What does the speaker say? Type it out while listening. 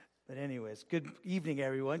But anyways, good evening,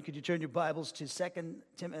 everyone. Could you turn your Bibles to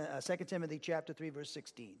 2 Timothy chapter 3, verse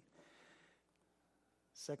 16.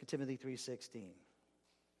 2 Timothy 3:16.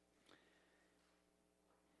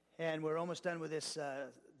 And we're almost done with this,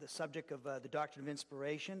 the subject of the doctrine of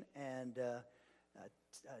inspiration. And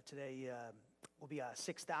today will be our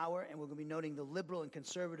 6th hour, and we're going to be noting the liberal and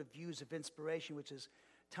conservative views of inspiration, which is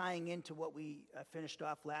tying into what we finished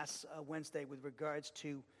off last Wednesday with regards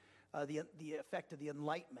to the effect of the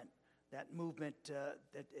Enlightenment, that movement,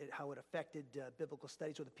 how it affected biblical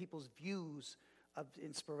studies or the people's views of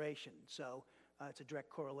inspiration. So it's a direct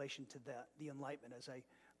correlation to the Enlightenment, as I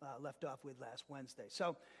left off with last Wednesday.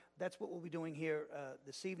 So that's what we'll be doing here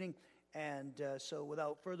this evening. And so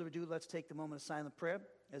without further ado, let's take the moment of silent prayer,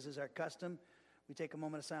 as is our custom. We take a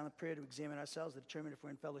moment of silent prayer to examine ourselves, to determine if we're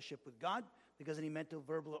in fellowship with God, because any mental,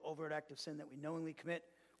 verbal, or overt act of sin that we knowingly commit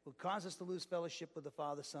will cause us to lose fellowship with the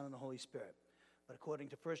Father, Son, and the Holy Spirit. But according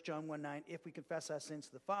to 1 John 1:9, if we confess our sins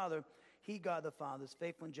to the Father, He, God the Father, is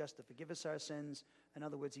faithful and just to forgive us our sins. In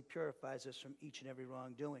other words, He purifies us from each and every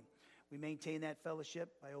wrongdoing. We maintain that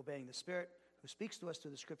fellowship by obeying the Spirit, who speaks to us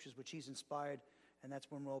through the Scriptures which He's inspired, and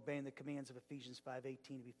that's when we're obeying the commands of Ephesians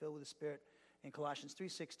 5:18 to be filled with the Spirit, and Colossians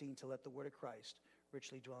 3:16 to let the Word of Christ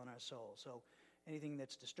richly dwell in our souls. So anything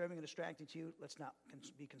that's disturbing or distracting to you, let's not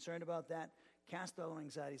be concerned about that. Cast all our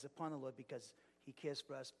anxieties upon the Lord because He cares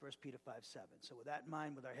for us, 1 Peter 5:7. So with that in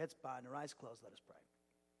mind, with our heads bowed and our eyes closed, let us pray.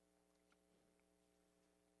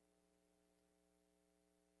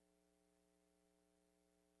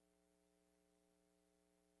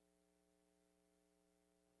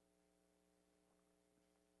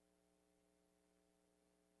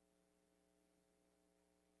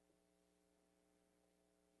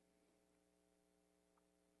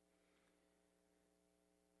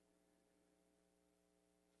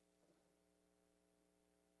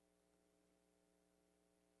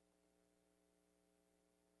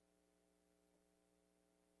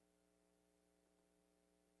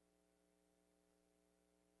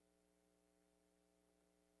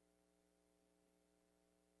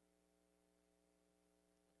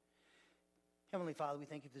 Heavenly Father, we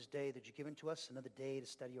thank You for this day that You've given to us, another day to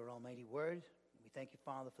study Your almighty word. We thank You,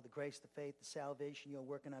 Father, for the grace, the faith, the salvation You're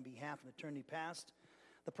working on behalf in eternity past,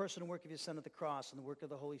 the person and work of Your Son at the cross, and the work of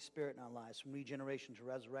the Holy Spirit in our lives, from regeneration to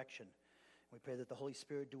resurrection. We pray that the Holy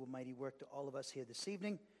Spirit do a mighty work to all of us here this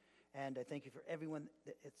evening. And I thank You for everyone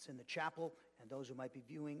that's in the chapel and those who might be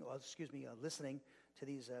listening to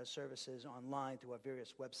these services online through our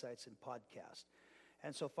various websites and podcasts.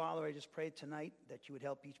 And so, Father, I just pray tonight that You would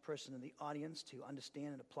help each person in the audience to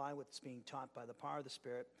understand and apply what's being taught by the power of the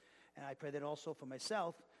Spirit. And I pray that also for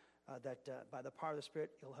myself, that by the power of the Spirit,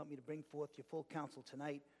 You'll help me to bring forth Your full counsel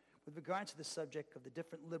tonight with regards to the subject of the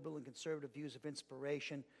different liberal and conservative views of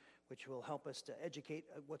inspiration, which will help us to educate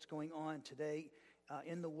what's going on today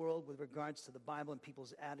in the world with regards to the Bible and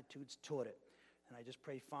people's attitudes toward it. And I just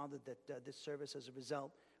pray, Father, that this service, as a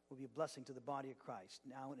result, will be a blessing to the body of Christ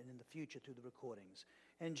now and in the future through the recordings.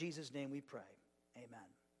 In Jesus' name we pray. Amen.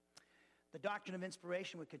 The doctrine of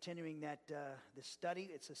inspiration, we're continuing this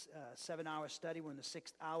study. It's a 7-hour study. We're in the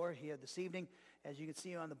 6th hour here this evening. As you can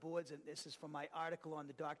see on the boards, and this is from my article on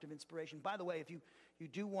the doctrine of inspiration. By the way, if you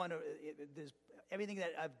do want to, there's everything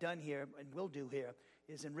that I've done here and will do here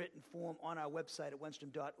is in written form on our website at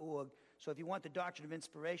wenstrom.org. So if you want the doctrine of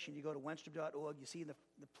inspiration, you go to wenstrom.org. You see the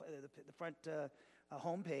front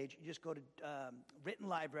homepage. You just go to written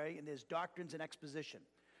library, and there's doctrines and exposition.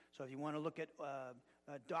 So if you want to look at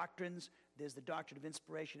doctrines, there's the doctrine of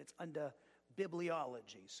inspiration. It's under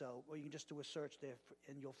bibliology. So, or you can just do a search there,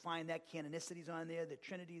 and you'll find that canonicity's on there, the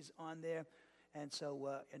Trinity's on there, and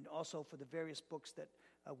so and also for the various books that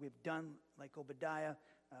we've done, like Obadiah,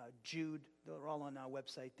 Jude, they're all on our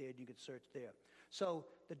website there, and you can search there. So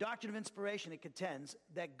the doctrine of inspiration, it contends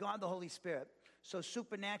that God the Holy Spirit so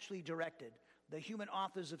supernaturally directed the human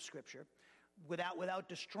authors of Scripture without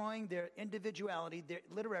destroying their individuality, their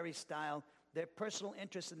literary style, their personal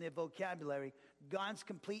interests, and their vocabulary. God's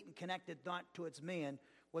complete and connected thought towards man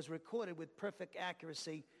was recorded with perfect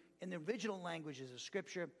accuracy in the original languages of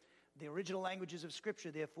Scripture. The original languages of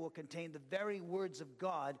Scripture, therefore, contain the very words of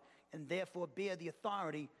God and therefore bear the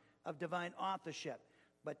authority of divine authorship.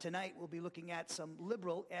 But tonight we'll be looking at some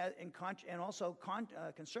liberal and also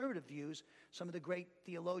conservative views, some of the great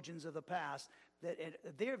theologians of the past,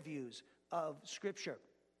 their views of Scripture.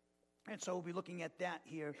 And so we'll be looking at that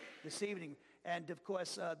here this evening. And of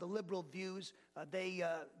course, the liberal views, they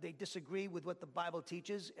disagree with what the Bible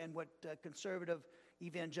teaches and what conservative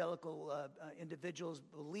evangelical individuals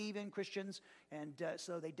believe in, Christians, and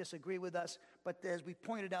so they disagree with us. But as we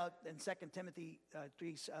pointed out in 2 Timothy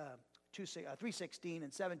 3:16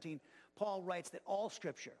 and 17, Paul writes that all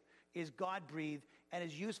Scripture is God-breathed and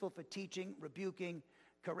is useful for teaching, rebuking,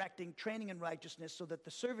 correcting, training in righteousness, so that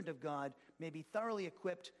the servant of God may be thoroughly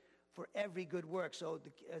equipped for every good work. So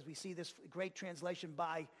as we see this great translation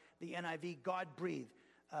by the NIV, God-breathed.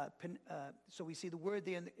 So we see the word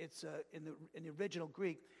there, in the original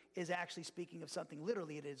Greek, is actually speaking of something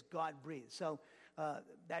literally. It is God-breathed. So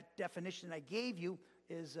that definition I gave you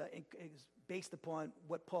is based upon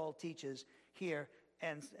what Paul teaches here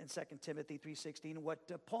and in 2 Timothy 3:16, what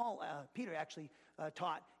Peter actually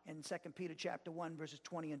taught in 2 Peter chapter 1, verses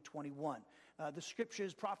 20 and 21. The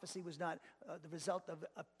Scriptures, prophecy was not the result of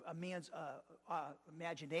a man's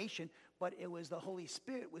imagination, but it was the Holy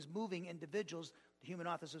Spirit was moving individuals, the human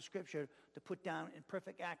authors of Scripture, to put down in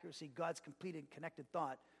perfect accuracy God's completed connected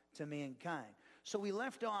thought to mankind. So we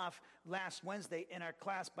left off last Wednesday in our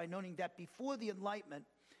class by noting that before the Enlightenment,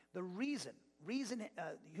 the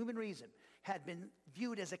human reason, had been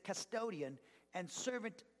viewed as a custodian and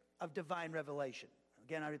servant of divine revelation.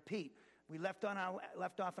 Again, I repeat, we left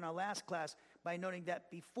off in our last class by noting that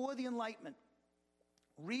before the Enlightenment,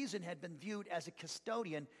 reason had been viewed as a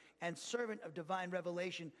custodian and servant of divine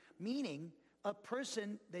revelation, meaning a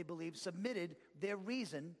person, they believed, submitted their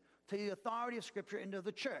reason to the authority of Scripture and to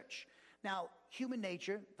the church. Now, human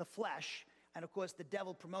nature, the flesh, and of course the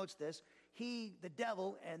devil promotes this, the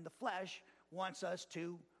devil and the flesh wants us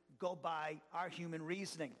to go by our human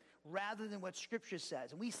reasoning rather than what Scripture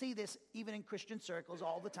says. And we see this even in Christian circles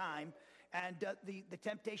all the time. And the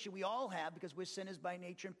temptation we all have, because we're sinners by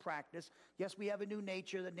nature and practice. Yes, we have a new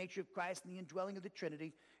nature, the nature of Christ and the indwelling of the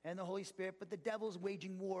Trinity and the Holy Spirit, but the devil's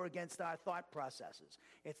waging war against our thought processes.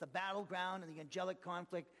 It's the battleground, and the angelic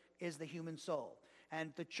conflict is the human soul.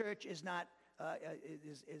 And the church is not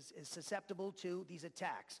is susceptible to these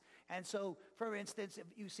attacks. And so, for instance, if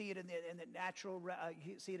you see it in the natural,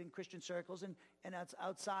 you see it in Christian circles and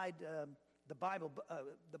outside the Bible,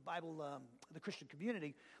 the Christian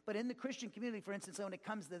community. But in the Christian community, for instance, when it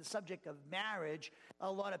comes to the subject of marriage,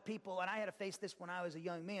 a lot of people, and I had to face this when I was a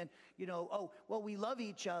young man, we love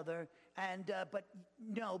each other, but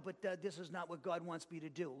this is not what God wants me to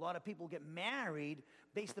do. A lot of people get married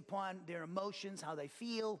based upon their emotions, how they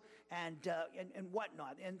feel, and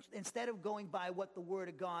whatnot, and instead of going by what the Word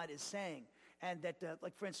of God is saying. And that,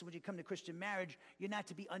 like, for instance, when you come to Christian marriage, you're not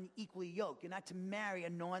to be unequally yoked. You're not to marry a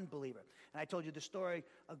non-believer. And I told you the story,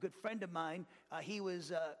 a good friend of mine, he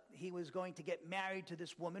was going to get married to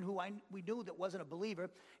this woman who we knew that wasn't a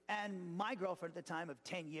believer. And my girlfriend at the time of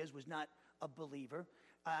 10 years was not a believer.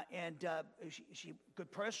 She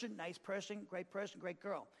good person, nice person, great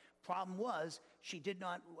girl. Problem was, she did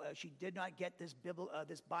not get this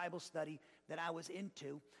Bible study that I was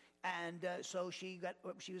into. And so she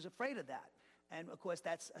was afraid of that. And of course,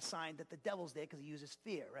 that's a sign that the devil's there because he uses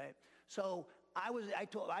fear, right? So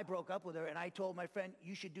I broke up with her, and I told my friend,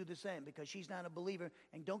 you should do the same because she's not a believer,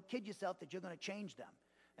 and don't kid yourself that you're going to change them.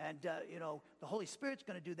 And the Holy Spirit's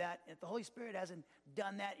going to do that. And if the Holy Spirit hasn't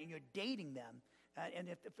done that, and you're dating them,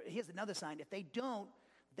 here's another sign: if they don't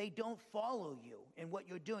follow you in what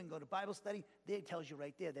you're doing, go to Bible study, it tells you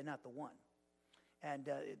right there they're not the one. And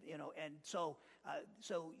so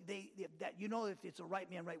if it's a right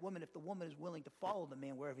man, right woman, if the woman is willing to follow the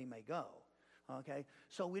man wherever he may go. Okay,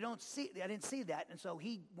 so I didn't see that, and so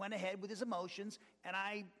he went ahead with his emotions, and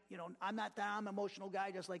I'm not that I'm an emotional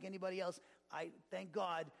guy just like anybody else. Thank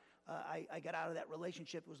God I got out of that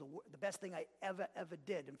relationship. It was the best thing I ever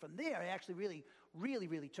did, and from there I actually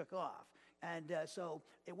really took off. And so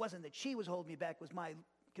it wasn't that she was holding me back; it was my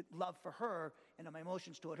love for her and my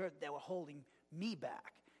emotions toward her that were holding me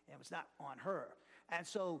back, and it was not on her. And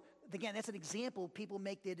so, again, that's an example. People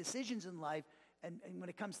make their decisions in life, and when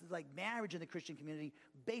it comes to like marriage in the Christian community,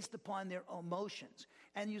 based upon their emotions.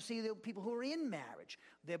 And you see the people who are in marriage.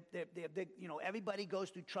 Everybody goes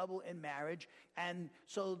through trouble in marriage, and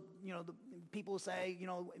so the people say,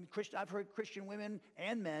 I've heard Christian women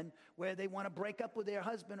and men where they want to break up with their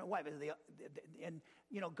husband or wife, and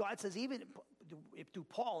God says even through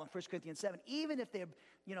Paul in 1 Corinthians 7, even if they're,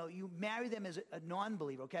 you marry them as a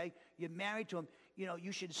non-believer, okay? You're married to them,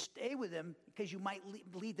 you should stay with them because you might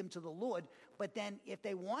lead them to the Lord. But then if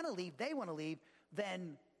they want to leave,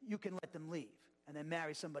 then you can let them leave and then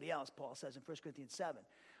marry somebody else, Paul says in 1 Corinthians 7.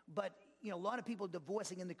 But, a lot of people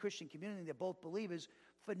divorcing in the Christian community, they're both believers,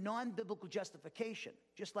 for non-biblical justification,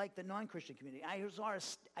 just like the non-Christian community. I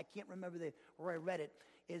can't remember where I read it,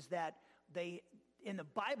 is that in the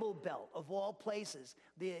Bible Belt of all places,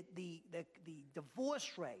 the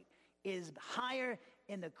divorce rate is higher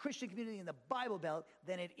in the Christian community in the Bible Belt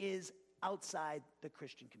than it is outside the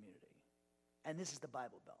Christian community. And this is the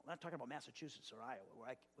Bible Belt. I'm not talking about Massachusetts or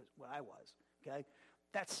Iowa, where I was, okay?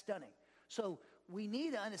 That's stunning. So we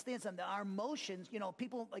need to understand something. Our emotions,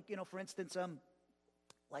 people, for instance,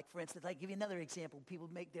 I give you another example. People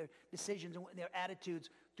make their decisions and their attitudes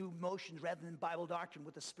through emotions rather than Bible doctrine,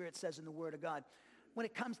 what the Spirit says in the Word of God. When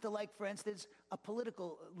it comes to, for instance, a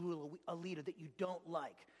political ruler, a leader that you don't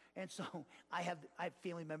like. And so I have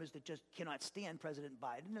family members that just cannot stand President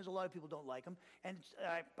Biden. There's a lot of people who don't like him.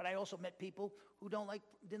 But I also met people who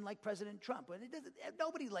didn't like President Trump. And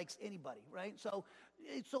nobody likes anybody, right?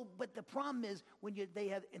 But the problem is when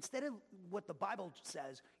instead of what the Bible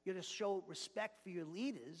says, you just show respect for your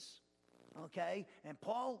leaders, okay? And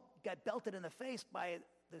Paul got belted in the face by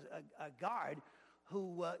a guard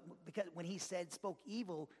who, because when he spoke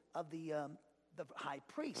evil of the high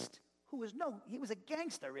priest, he was a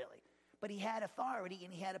gangster, really. But he had authority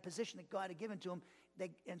and he had a position that God had given to him.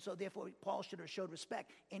 And so therefore, Paul should have showed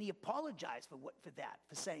respect. And he apologized for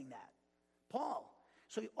saying that. Paul.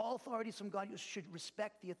 So all authorities from God, you should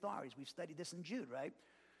respect the authorities. We've studied this in Jude, right?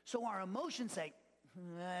 So our emotions say,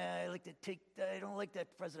 I don't like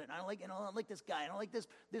that president. I don't like this guy. I don't like this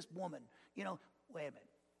woman. Wait a minute.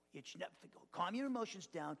 You should calm your emotions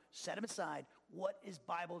down, set them aside. What does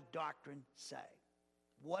Bible doctrine say?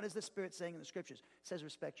 What is the Spirit saying in the Scriptures? It says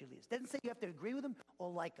respect your leaders. It doesn't say you have to agree with them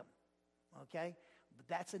or like them, okay? But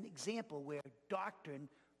that's an example where doctrine,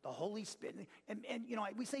 the Holy Spirit, and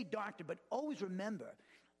we say doctrine, but always remember,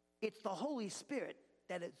 it's the Holy Spirit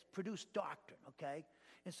that has produced doctrine, okay?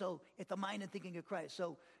 And so it's the mind and thinking of Christ.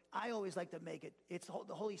 So I always like to make it's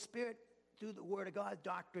the Holy Spirit through the Word of God,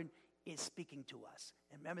 doctrine is speaking to us.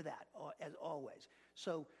 And remember that, as always.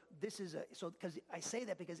 So because I say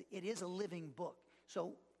that because it is a living book.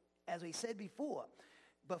 So, as we said before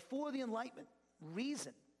the Enlightenment,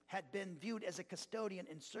 reason had been viewed as a custodian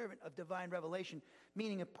and servant of divine revelation,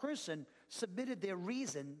 meaning a person submitted their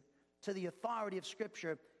reason to the authority of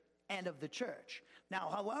Scripture and of the church. Now,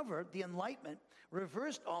 however, the Enlightenment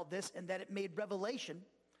reversed all this in that it made revelation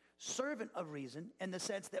servant of reason in the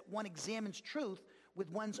sense that one examines truth with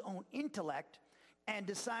one's own intellect and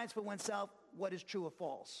decides for oneself what is true or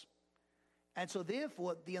false. And so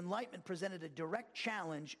therefore, the Enlightenment presented a direct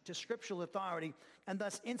challenge to scriptural authority and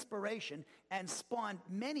thus inspiration and spawned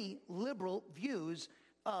many liberal views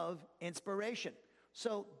of inspiration.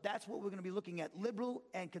 So that's what we're going to be looking at, liberal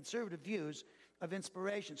and conservative views of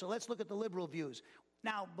inspiration. So let's look at the liberal views.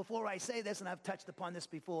 Now, before I say this, and I've touched upon this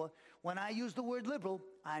before, when I use the word liberal,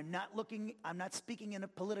 I'm not speaking in a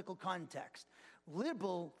political context.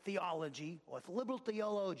 Liberal theology or liberal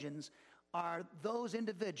theologians are those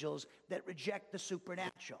individuals that reject the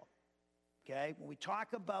supernatural, okay? When we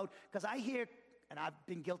talk about, because I hear, and I've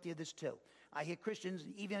been guilty of this too, I hear Christians,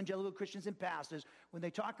 evangelical Christians and pastors, when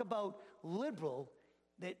they talk about liberal,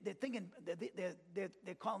 they're thinking,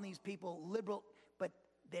 they're calling these people liberal, but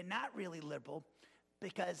they're not really liberal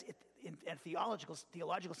because in a theological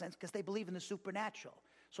sense, because they believe in the supernatural.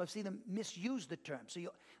 So I've seen them misuse the term. So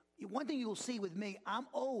one thing you'll see with me, I'm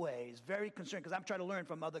always very concerned, because I'm trying to learn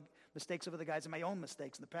from other mistakes of other guys and my own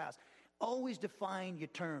mistakes in the past. Always define your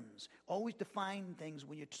terms. Always define things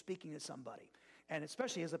when you're speaking to somebody. And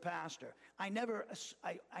especially as a pastor, I never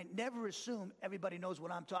assume everybody knows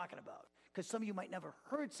what I'm talking about, because some of you might never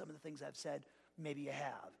heard some of the things I've said. Maybe you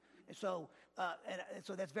have. And so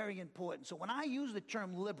that's very important. So when I use the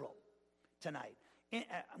term liberal tonight,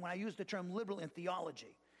 when I use the term liberal in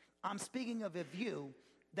theology, I'm speaking of a view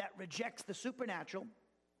that rejects the supernatural,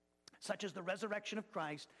 such as the resurrection of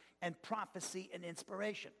Christ, and prophecy and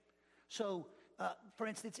inspiration. So, for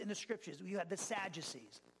instance, in the Scriptures, you have the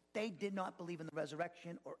Sadducees. They did not believe in the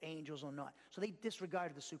resurrection or angels or not. So they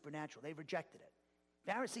disregarded the supernatural. They rejected it.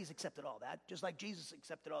 Pharisees accepted all that, just like Jesus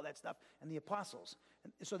accepted all that stuff, and the apostles.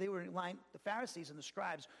 And so they were in line, the Pharisees and the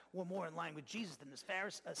scribes were more in line with Jesus than the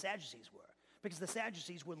Sadducees were, because the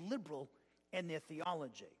Sadducees were liberal in their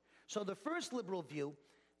theology. So the first liberal view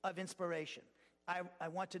of inspiration, I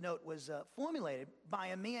want to note, was formulated by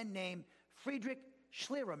a man named Friedrich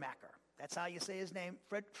Schleiermacher. That's how you say his name,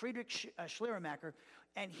 Friedrich Schleiermacher.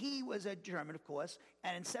 And he was a German, of course.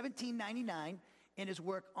 And in 1799, in his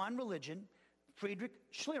work on religion, Friedrich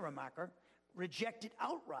Schleiermacher rejected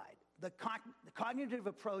outright the cognitive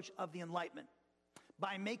approach of the Enlightenment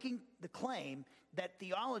by making the claim that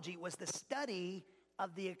theology was the study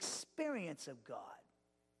of the experience of God,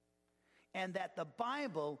 and that the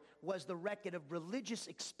Bible was the record of religious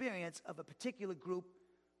experience of a particular group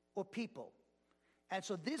or people. And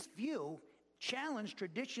so this view challenged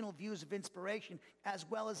traditional views of inspiration, as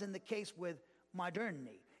well as in the case with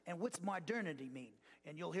modernity. And what's modernity mean?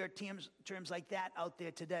 And you'll hear terms like that out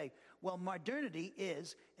there today. Well, modernity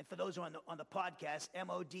is, and for those who are on the podcast,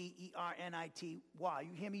 modernity.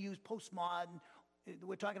 You hear me use postmodern.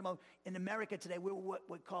 We're talking about in America today, we're what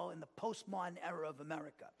we call in the postmodern era of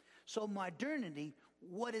America. So modernity,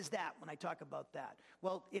 what is that when I talk about that?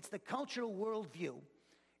 Well, it's the cultural worldview.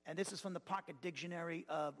 And this is from the Pocket Dictionary,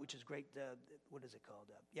 which is great. What is it called?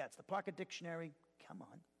 It's the Pocket Dictionary. Come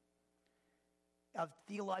on. Of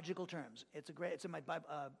theological terms. It's in my Bible,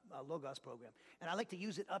 Logos program. And I like to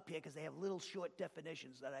use it up here because they have little short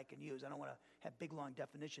definitions that I can use. I don't want to have big, long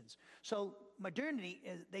definitions. So modernity,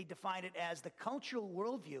 they define it as the cultural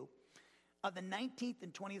worldview of the 19th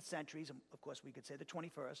and 20th centuries, and of course we could say the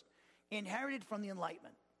 21st, inherited from the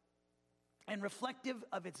Enlightenment and reflective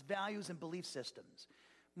of its values and belief systems.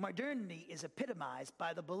 Modernity is epitomized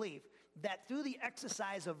by the belief that through the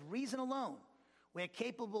exercise of reason alone, we're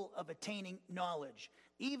capable of attaining knowledge,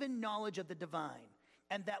 even knowledge of the divine,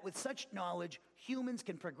 and that with such knowledge, humans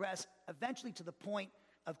can progress eventually to the point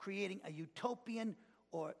of creating a utopian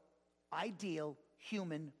or ideal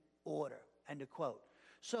human order, end of quote.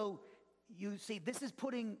 So you see, this is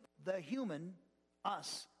putting the human,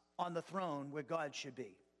 us, on the throne where God should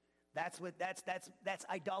be. That's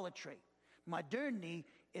idolatry. Modernity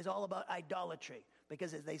is all about idolatry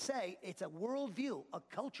because, as they say, it's a worldview, a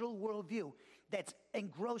cultural worldview that's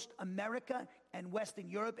engrossed America and Western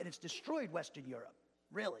Europe, and it's destroyed Western Europe,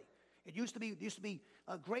 really. It used to be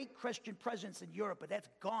a great Christian presence in Europe, but that's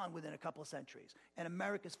gone within a couple of centuries. And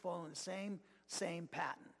America's following the same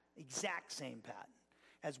pattern, exact same pattern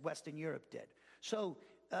as Western Europe did. So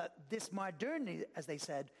this modernity, as they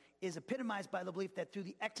said, is epitomized by the belief that through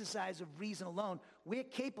the exercise of reason alone, we're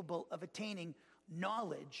capable of attaining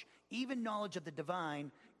knowledge, even knowledge of the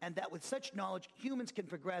divine, and that with such knowledge, humans can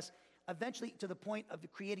progress eventually to the point of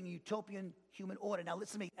creating a utopian human order. Now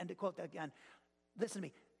listen to me, and to quote that again, listen to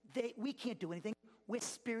me. We can't do anything. We're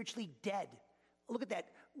spiritually dead. Look at that.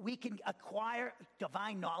 We can acquire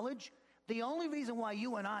divine knowledge. The only reason why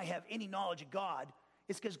you and I have any knowledge of God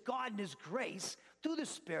is because God in His grace, through the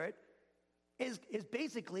Spirit, is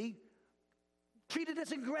basically treated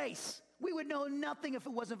us in grace. We would know nothing if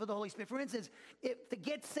it wasn't for the Holy Spirit. For instance, if to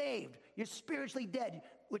get saved, you're spiritually dead,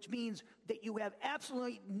 which means that you have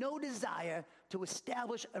absolutely no desire to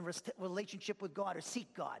establish a relationship with God or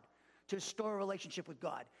seek God, to restore a relationship with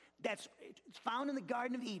God. It's found in the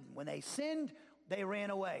Garden of Eden. When they sinned, they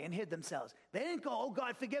ran away and hid themselves. They didn't go, oh,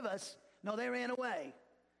 God, forgive us. No, they ran away.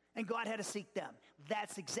 And God had to seek them.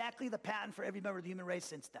 That's exactly the pattern for every member of the human race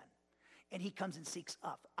since then. And He comes and seeks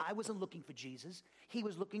us. I wasn't looking for Jesus. He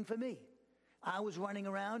was looking for me. I was running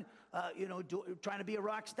around, trying to be a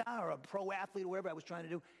rock star or a pro athlete or whatever I was trying to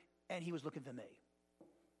do, and He was looking for me.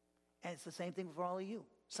 And it's the same thing for all of you.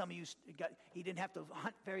 Some of you, He didn't have to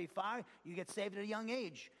hunt very far. You get saved at a young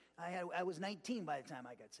age. I was 19 by the time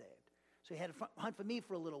I got saved. So He had to hunt for me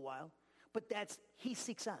for a little while. But He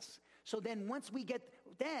seeks us. So then once we get,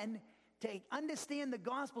 to understand the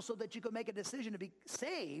gospel so that you can make a decision to be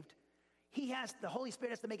saved, the Holy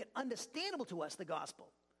Spirit has to make it understandable to us, the gospel,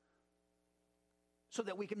 so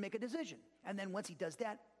that we can make a decision. And then once He does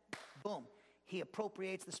that, boom, He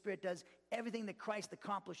appropriates, the Spirit does everything that Christ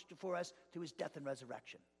accomplished for us through His death and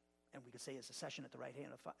resurrection. And we could say His ascension at the right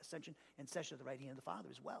hand of ascension and session at the right hand of the Father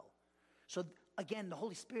as well. So again, the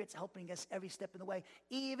Holy Spirit's helping us every step in the way.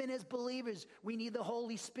 Even as believers, we need the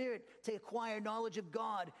Holy Spirit to acquire knowledge of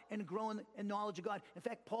God and grow in knowledge of God. In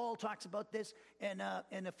fact, Paul talks about this in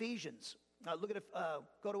Ephesians.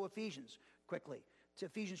 Go to Ephesians quickly. To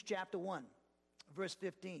Ephesians chapter 1, verse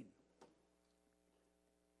 15.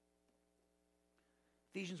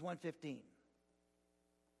 Ephesians 1:15.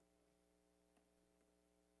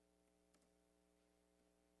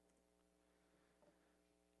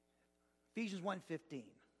 Ephesians 1:15.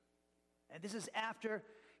 And this is after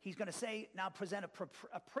he's going to say, now present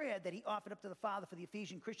a prayer that he offered up to the Father for the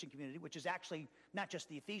Ephesian Christian community, which is actually not just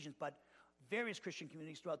the Ephesians, but various Christian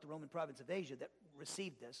communities throughout the Roman province of Asia that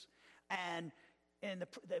received this. And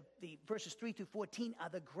the verses 3 through 14 are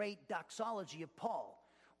the great doxology of Paul,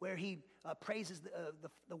 where he praises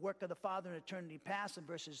the work of the Father in eternity past in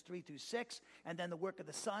verses 3 through 6, and then the work of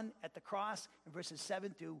the Son at the cross in verses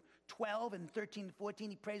 7 through 12, and 13 to 14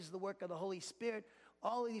 he praises the work of the Holy Spirit.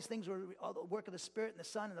 All of these things, all the work of the Spirit and the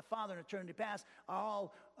Son and the Father in eternity past, are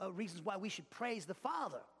all reasons why we should praise the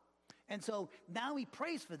Father. And so now he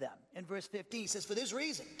prays for them. In verse 15, he says, for this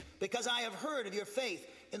reason, because I have heard of your faith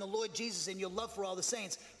in the Lord Jesus and your love for all the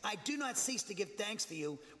saints, I do not cease to give thanks for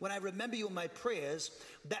you when I remember you in my prayers,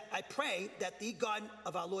 that I pray that the God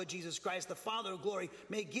of our Lord Jesus Christ, the Father of glory,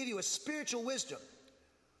 may give you a spiritual wisdom,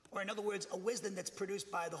 or in other words, a wisdom that's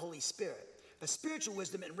produced by the Holy Spirit, for spiritual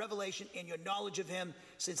wisdom and revelation in your knowledge of him,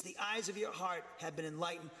 since the eyes of your heart have been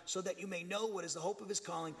enlightened, so that you may know what is the hope of his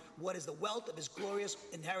calling, what is the wealth of his glorious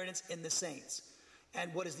inheritance in the saints,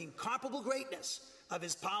 and what is the incomparable greatness of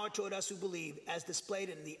his power toward us who believe, as displayed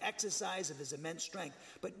in the exercise of his immense strength.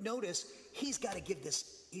 But notice, he's got to give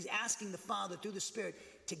this. He's asking the Father through the Spirit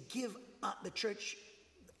to give the church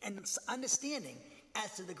an understanding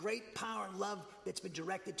as to the great power and love that's been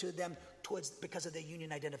directed to them because of their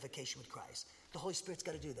union identification with Christ. The Holy Spirit's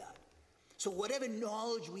got to do that. So whatever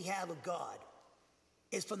knowledge we have of God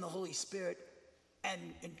is from the Holy Spirit and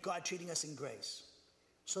God treating us in grace.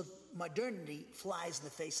 So modernity flies in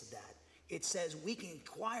the face of that. It says we can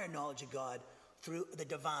acquire knowledge of God through the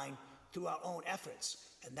divine, through our own efforts.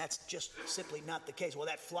 And that's just simply not the case. Well,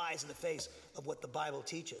 that flies in the face of what the Bible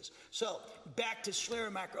teaches. So back to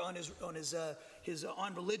Schleiermacher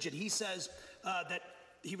on religion. He says that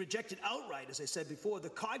he rejected outright, as I said before, the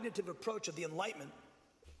cognitive approach of the Enlightenment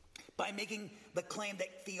by making the claim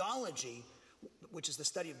that theology, which is the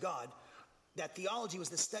study of God, that theology was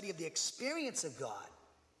the study of the experience of God,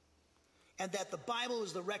 and that the Bible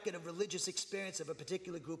is the record of religious experience of a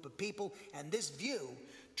particular group of people. And this view,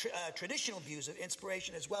 traditional views of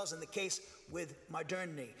inspiration, as well as in the case with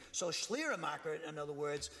modernity. So Schleiermacher, in other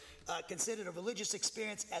words, considered a religious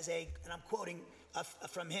experience as and I'm quoting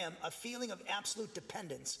from him, a feeling of absolute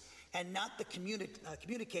dependence and not the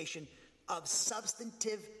communication of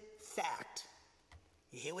substantive fact.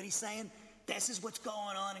 You hear what he's saying? This is what's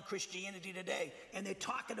going on in Christianity today. And they're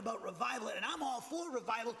talking about revival. And I'm all for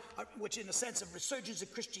revival, which in the sense of resurgence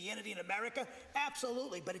of Christianity in America,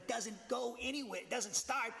 absolutely. But it doesn't go anywhere. It doesn't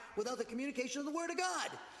start without the communication of the Word of God.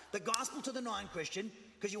 The gospel to the non-Christian,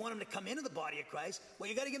 because you want them to come into the body of Christ. Well,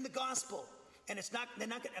 you got to give them the gospel. And they're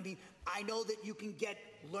not going to, I know that you can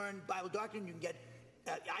learn Bible doctrine. You can get,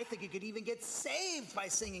 I think you could even get saved by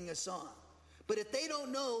singing a song. But if they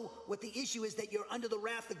don't know what the issue is, that you're under the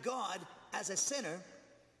wrath of God as a sinner,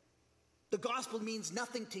 the gospel means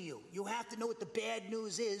nothing to you. You have to know what the bad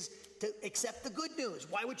news is to accept the good news.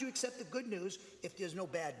 Why would you accept the good news if there's no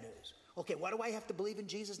bad news? Okay, why do I have to believe in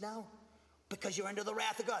Jesus now? Because you're under the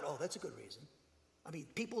wrath of God. Oh, that's a good reason.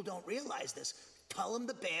 People don't realize this. Tell them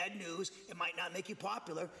the bad news. It might not make you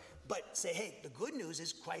popular, but say, hey, the good news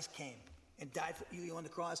is Christ came and died for you on the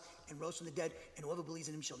cross and rose from the dead, and whoever believes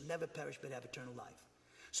in him shall never perish but have eternal life.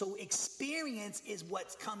 So experience is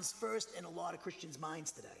what comes first in a lot of Christians'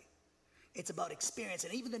 minds today. It's about experience.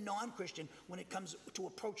 And even the non-Christian, when it comes to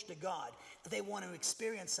approach to God, they want to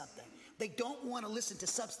experience something. They don't want to listen to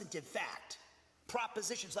substantive fact.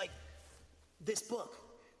 Propositions like this book.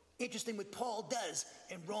 Interesting what Paul does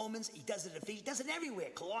in Romans. He does it in Ephesians. He does it everywhere.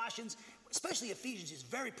 Colossians, especially Ephesians, is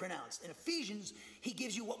very pronounced. In Ephesians, he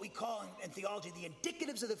gives you what we call in theology the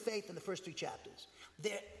indicatives of the faith in the first 3 chapters.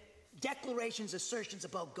 They're declarations, assertions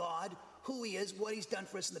about God, who he is, what he's done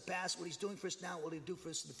for us in the past, what he's doing for us now, what he'll do for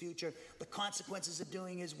us in the future, the consequences of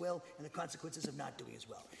doing his will, and the consequences of not doing his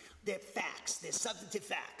will. They're facts. They're substantive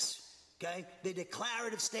facts. Okay? They're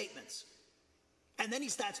declarative statements. And then he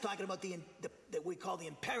starts talking about that we call the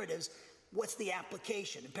imperatives. What's the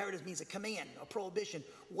application? Imperative means a command, a prohibition.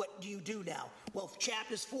 What do you do now? Well,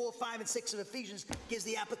 chapters 4, 5, and 6 of Ephesians gives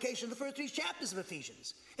the application of the first 3 chapters of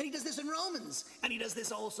Ephesians. And he does this in Romans. And he does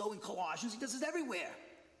this also in Colossians. He does this everywhere.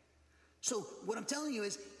 So what I'm telling you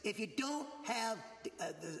is, if you don't have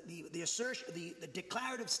the assertion, the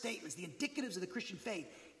declarative statements, the indicatives of the Christian faith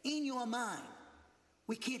in your mind,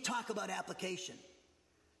 we can't talk about application.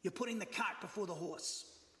 You're putting the cart before the horse.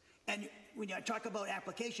 And when you talk about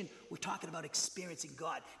application, we're talking about experiencing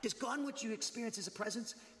God. Does God want you to experience his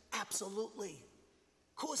presence? Absolutely.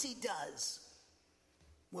 Of course he does.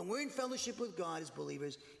 When we're in fellowship with God as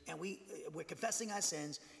believers, and we're confessing our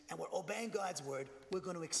sins, and we're obeying God's word, we're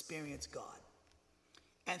going to experience God.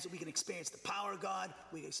 And so we can experience the power of God,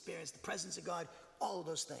 we can experience the presence of God, all of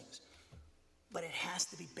those things. But it has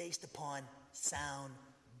to be based upon sound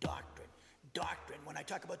doctrine. Doctrine, when I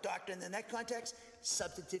talk about doctrine in that context,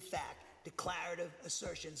 substantive fact, declarative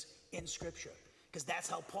assertions in Scripture. Because that's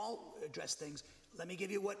how Paul addressed things. Let me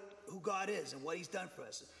give you who God is and what he's done for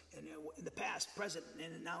us in the past, present,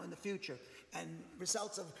 and now in the future. And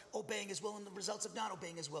results of obeying his will and the results of not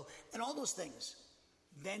obeying his will. And all those things.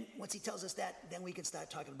 Then, once he tells us that, then we can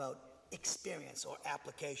start talking about experience or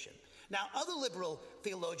application. Now, other liberal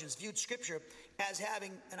theologians viewed Scripture as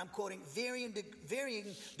having, and I'm quoting, varying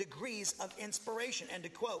degrees of inspiration, end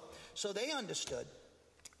of quote. So they understood,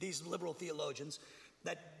 these liberal theologians,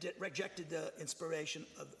 that rejected the inspiration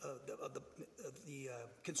of the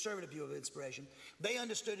conservative view of inspiration. They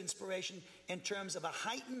understood inspiration in terms of a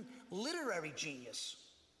heightened literary genius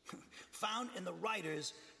found in the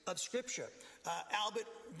writers of Scripture. Albert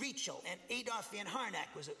Ritschl and Adolf von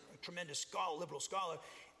Harnack was a tremendous scholar, liberal scholar.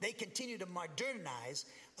 They continue to modernize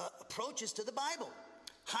approaches to the Bible.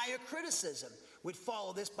 Higher criticism would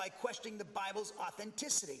follow this by questioning the Bible's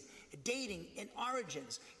authenticity, dating, and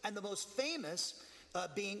origins. And the most famous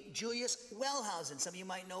being Julius Wellhausen. Some of you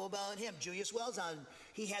might know about him. Julius Wellhausen.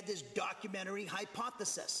 He had this documentary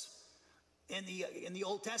hypothesis in the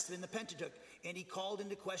Old Testament, in the Pentateuch, and he called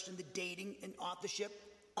into question the dating and authorship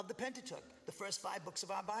of the Pentateuch, the first 5 books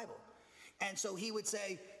of our Bible. And so he would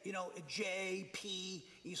say, J, P.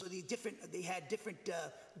 So they had different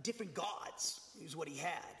gods. Is what he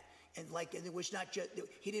had, and it was not just.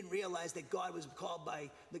 He didn't realize that God was called by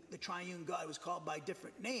the triune God was called by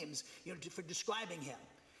different names, for describing him.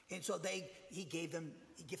 And so he gave him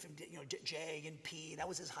J and P. That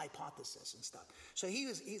was his hypothesis and stuff. So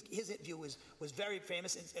his view was very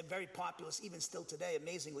famous and very populous even still today,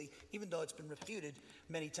 amazingly, even though it's been refuted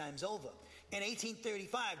many times over. In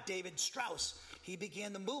 1835, David Strauss, he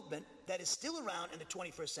began the movement that is still around in the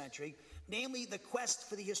 21st century, namely the quest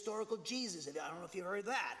for the historical Jesus. I don't know if you've heard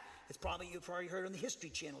that. You've probably heard on the History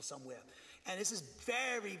Channel somewhere. And this is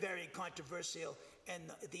very, very controversial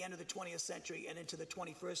at the end of the 20th century and into the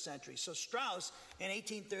 21st century. So Strauss, in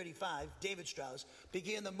 1835, David Strauss,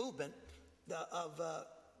 began the movement of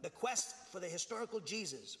the quest for the historical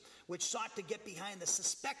Jesus, which sought to get behind the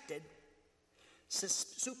suspected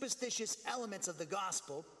superstitious elements of the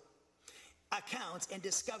gospel accounts and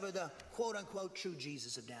discover the quote-unquote true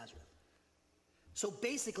Jesus of Nazareth. So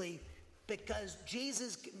basically, because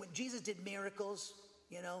when Jesus did miracles,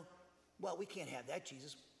 we can't have that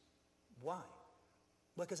Jesus. Why?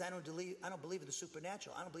 Well, because I don't believe in the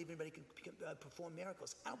supernatural. I don't believe anybody can perform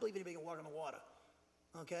miracles. I don't believe anybody can walk on the water.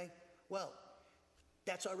 Okay? Well,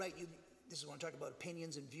 that's all right. This is when I'm talking about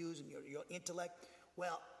opinions and views and your intellect.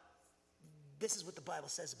 Well, this is what the Bible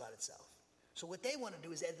says about itself. So what they want to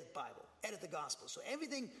do is edit the Bible, edit the gospel. So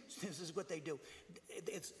everything, this is what they do.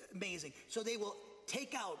 It's amazing. So they will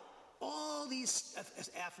take out all these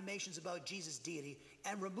affirmations about Jesus' deity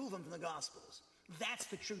and remove them from the gospels. That's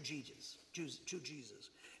the true Jesus.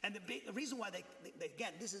 And the reason why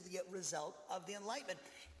again, this is the result of the Enlightenment.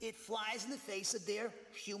 It flies in the face of their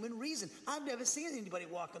human reason. I've never seen anybody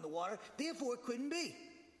walk on the water, therefore it couldn't be.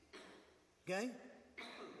 Okay?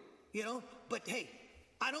 But hey,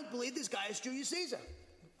 I don't believe this guy is Julius Caesar.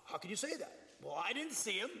 How can you say that? Well, I didn't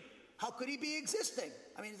see him. How could he be existing?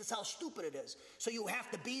 I mean, that's how stupid it is. So you have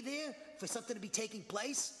to be there for something to be taking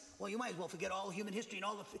place? Well, you might as well forget all human history and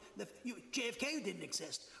all JFK didn't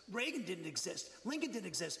exist. Reagan didn't exist. Lincoln didn't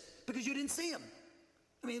exist because you didn't see him.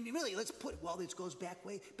 I mean, really, this goes back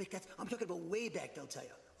way, because I'm talking about way back, they'll tell you.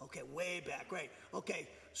 Okay, way back, right. Okay,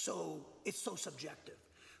 so it's so subjective.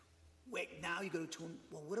 Wait, now you go to them,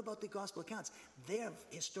 well, what about the gospel accounts? They're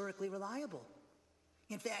historically reliable.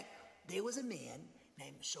 In fact, there was a man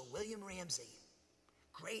named Sir William Ramsay,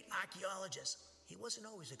 great archaeologist. He wasn't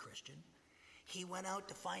always a Christian. He went out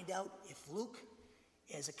to find out if Luke,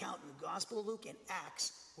 his account in the Gospel of Luke and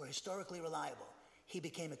Acts, were historically reliable. He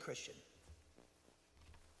became a Christian.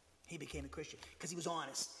 He became a Christian because he was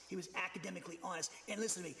honest. He was academically honest. And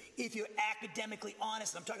listen to me, if you're academically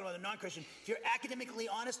honest, I'm talking about a non-Christian, if you're academically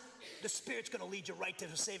honest, the Spirit's going to lead you right to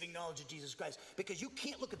the saving knowledge of Jesus Christ. Because you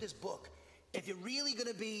can't look at this book if you're really going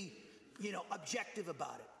to be, objective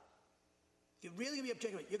about it. If you're really going to be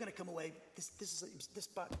objective, you're going to come away, this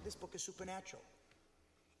book is supernatural.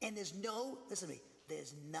 And listen to me,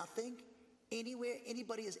 there's nothing anywhere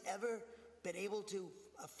anybody has ever been able to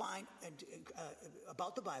find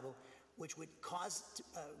about the Bible which would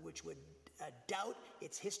doubt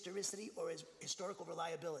its historicity or its historical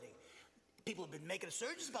reliability. People have been making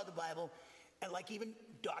assertions about the Bible, and like even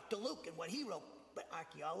Dr. Luke and what he wrote, but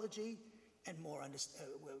archaeology and more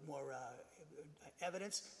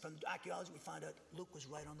evidence from archaeology, we found out Luke was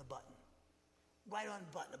right on the button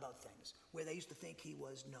about things where they used to think he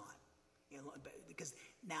was not. Because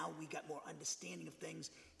now we got more understanding of things,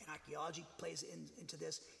 and archaeology plays into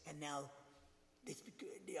this, and now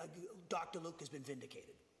Dr. Luke has been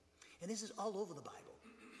vindicated. And this is all over the Bible.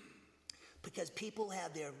 Because people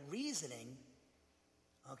have their reasoning,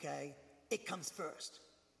 okay? It comes first,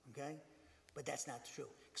 okay? But that's not true.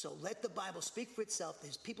 So let the Bible speak for itself.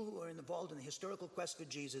 There's people who are involved in the historical quest for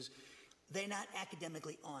Jesus. They're not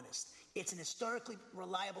academically honest. It's an historically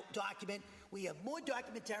reliable document. We have more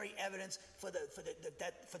documentary evidence for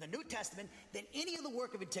the New Testament than any other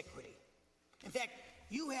work of antiquity. In fact,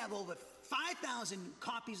 you have over 5,000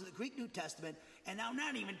 copies of the Greek New Testament, and I'm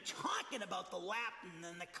not even talking about the Latin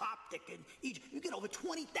and the Coptic and Egypt. You get over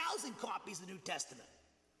 20,000 copies of the New Testament.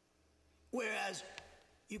 Whereas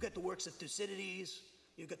you get the works of Thucydides,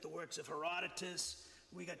 You've got the works of Herodotus.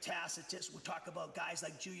 We got Tacitus. We'll talk about guys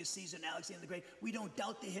like Julius Caesar and Alexander the Great. We don't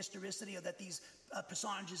doubt the historicity or that these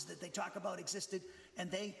personages that they talk about existed,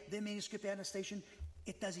 and their manuscript attestation,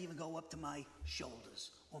 it doesn't even go up to my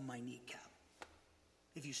shoulders or my kneecap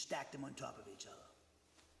if you stack them on top of each other.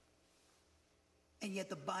 And yet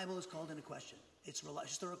the Bible is called into question. It's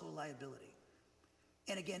historical reliability.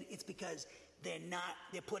 And again, it's because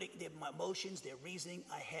they're putting their emotions, their reasoning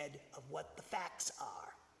ahead of what the facts are.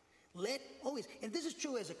 And this is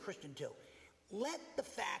true as a Christian too, let the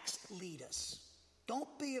facts lead us.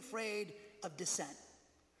 Don't be afraid of dissent,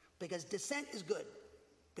 because dissent is good.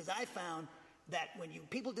 Because I found that when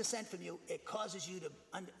people dissent from you, it causes you to,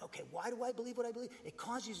 why do I believe what I believe? It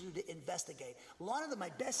causes you to investigate. A lot of my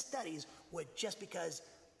best studies were just because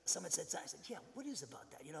someone said something. I said, yeah, what is about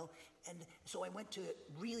that, And so I went to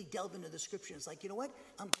really delve into the scripture. It's like, you know what?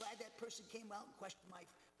 I'm glad that person came out and questioned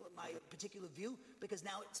my particular view, because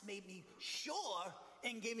now it's made me sure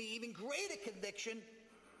and give me even greater conviction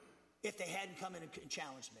if they hadn't come in and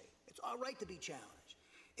challenged me. It's all right to be challenged.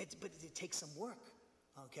 But it takes some work,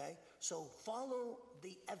 okay? So follow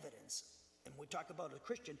the evidence. And we talk about a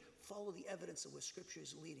Christian, follow the evidence of what Scripture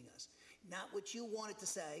is leading us. Not what you want it to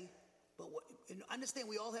say, but understand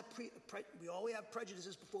we all have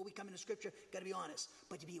prejudices before we come into Scripture. Got to be honest.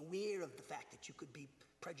 But to be aware of the fact that you could be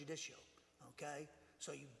prejudicial, okay?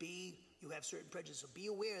 So you have certain prejudices. So be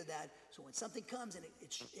aware of that. So when something comes and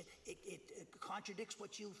it contradicts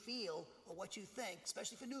what you feel or what you think,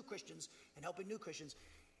 especially for new Christians and helping new Christians,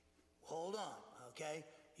 hold on, okay?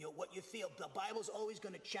 What you feel. The Bible's always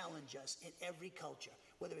going to challenge us in every culture,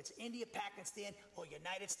 whether it's India, Pakistan, or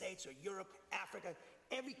United States, or Europe, Africa.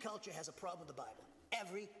 Every culture has a problem with the Bible.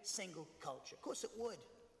 Every single culture. Of course it would.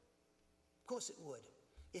 Of course it would.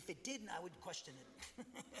 If it didn't, I would question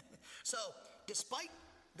it. So, despite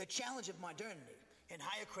the challenge of modernity and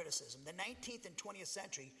higher criticism, the 19th and 20th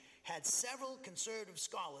century had several conservative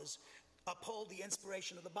scholars uphold the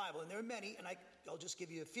inspiration of the Bible. And there are many, and I'll just give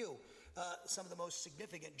you a few. Some of the most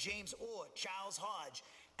significant: James Orr, Charles Hodge,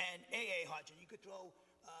 and A.A. Hodge. And you could throw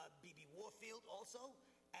B.B. Warfield also,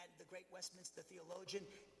 and the great Westminster theologian,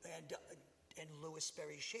 and Lewis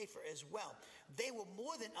Sperry Schaeffer as well. They were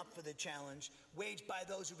more than up for the challenge waged by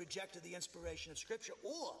those who rejected the inspiration of Scripture.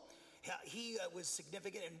 Or he was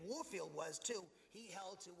significant, and Warfield was too. He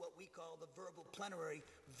held to what we call the verbal plenary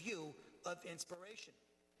view of inspiration.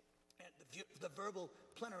 And the verbal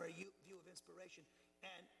plenary view of inspiration.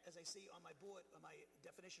 And as I see on my board, on my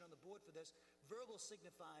definition on the board for this, verbal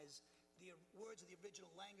signifies the words of the original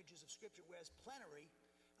languages of Scripture, whereas plenary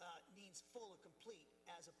means full or complete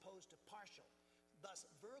as opposed to partial. Thus,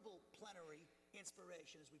 verbal plenary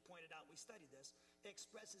inspiration, as we pointed out, we studied this,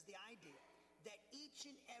 expresses the idea that each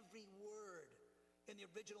and every word in the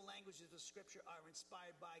original languages of Scripture are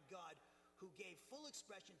inspired by God, who gave full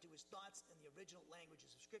expression to his thoughts in the original languages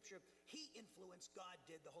of Scripture. He influenced, God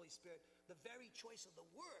did, the Holy Spirit, the very choice of the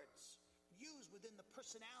words used within the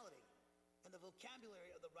personality and the vocabulary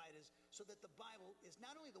of the writers, so that the Bible is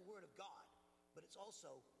not only the Word of God, but it's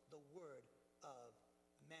also the word of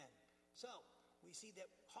men. So, we see that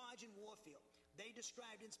Hodge and Warfield, they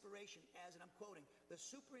described inspiration as, and I'm quoting, the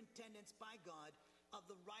superintendence by God of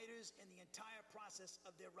the writers in the entire process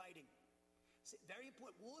of their writing. See, very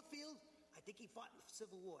important. Warfield, I think he fought in the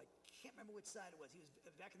Civil War. I can't remember which side it was. He was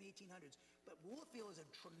back in the 1800s. But Warfield is a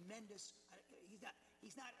tremendous,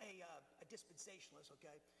 he's not a dispensationalist,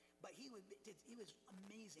 okay? But he was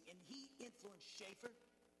amazing. And he influenced Schaeffer,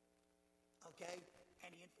 okay?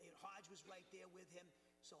 And Hodge was right there with him.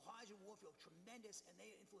 So Hodge and Warfield, tremendous, and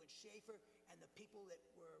they influenced Schaeffer and the people that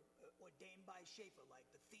were ordained by Schaeffer, like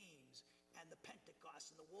the Themes and the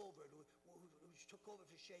Pentecost and the Wolverd, who took over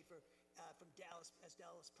for Schaeffer from Dallas as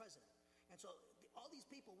Dallas president. And so all these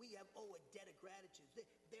people we owe a debt of gratitude.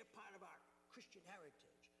 They're part of our Christian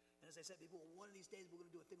heritage. And as I said before, one of these days we're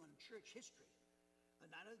going to do a thing on church history.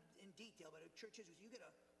 Not in detail, but church history. So you get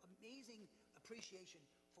an amazing appreciation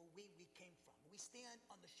for where we came from. We stand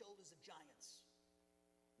on the shoulders of giants.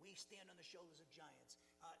 We stand on the shoulders of giants.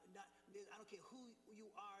 I don't care who you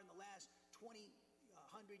are in the last 20,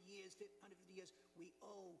 100 years, 150 years, we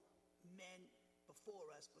owe men before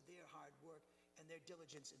us for their hard work and their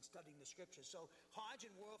diligence in studying the Scriptures. So Hodge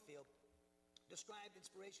and Warfield described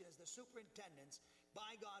inspiration as the superintendence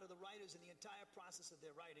by God of the writers in the entire process of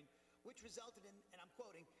their writing, which resulted in, and I'm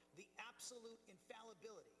quoting, the absolute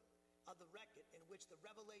infallibility of the record in which the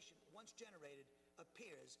revelation once generated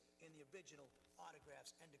appears in the original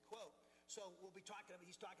autographs, end of quote. So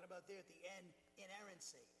he's talking about there at the end,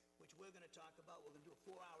 inerrancy, which we're going to talk about. We're going to do a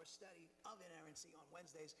 4-hour study of inerrancy on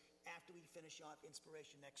Wednesdays after we finish off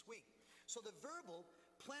inspiration next week. So the verbal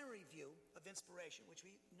plenary view of inspiration, which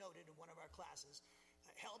we noted in one of our classes,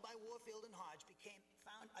 held by Warfield and Hodge, became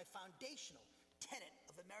a foundational tenet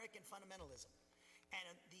of American fundamentalism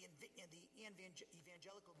and the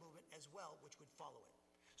evangelical movement as well, which would follow it.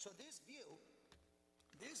 So this view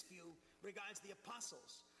regards the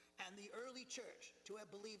apostles and the early church to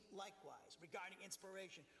have believed likewise regarding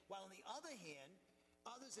inspiration, while on the other hand,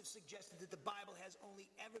 others have suggested that the Bible has only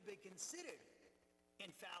ever been considered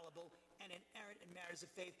infallible and inerrant in matters of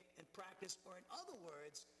faith and practice, or in other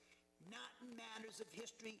words, not in matters of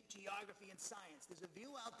history, geography, and science. There's a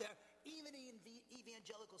view out there, even in the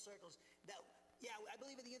evangelical circles, that, yeah, I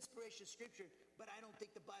believe in the inspiration of Scripture, but I don't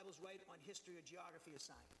think the Bible's right on history or geography or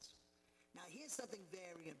science. Now, here's something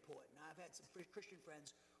very important. Now, I've had some Christian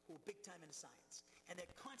friends who are big time into science, and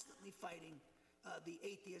they're constantly fighting the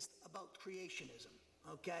atheists about creationism,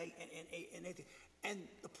 okay? And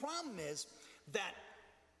the problem is that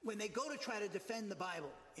when they go to try to defend the Bible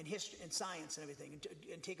in history and science and everything,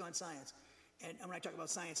 and take on science, and when I talk about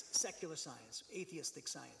science, secular science, atheistic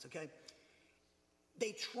science, okay?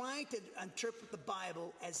 They try to interpret the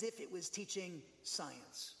Bible as if it was teaching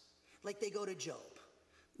science. Like they go to Job.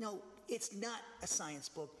 No, it's not a science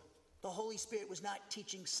book. The Holy Spirit was not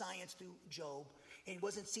teaching science through Job. And he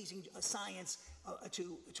wasn't teaching science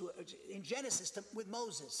in Genesis with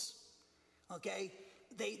Moses. Okay?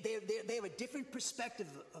 They have a different perspective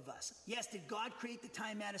of us. Yes, did God create the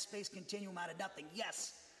time, matter, space continuum out of nothing?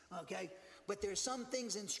 Yes. Okay? But there are some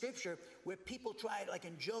things in Scripture where people try, like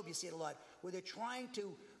in Job, you see it a lot, where they're trying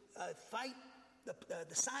to fight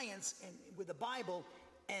the science with the Bible,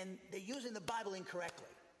 and they're using the Bible incorrectly.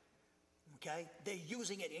 Okay? They're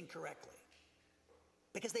using it incorrectly.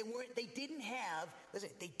 Because they didn't have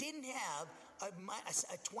a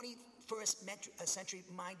 21st century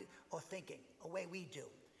mind or thinking, a way we do.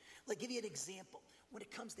 Like, give you an example. When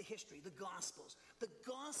it comes to history, the Gospels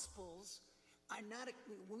are not,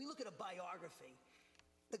 when we look at a biography,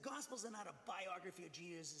 the Gospels are not a biography of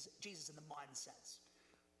Jesus in the modern sense.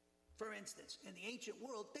 For instance, in the ancient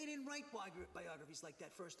world, they didn't write biographies like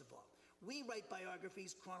that, first of all. We write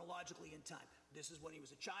biographies chronologically in time. This is when he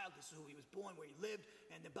was a child, this is who he was born, where he lived,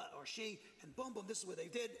 or she, and boom, boom, this is what they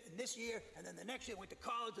did in this year, and then the next year went to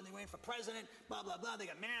college, and they ran for president, blah, blah, blah. They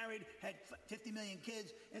got married, had 50 million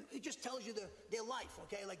kids, and it just tells you their life,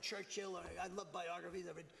 okay? Like Churchill, I love biographies.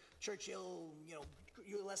 I read Churchill,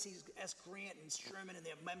 Ulysses S. Grant and Sherman and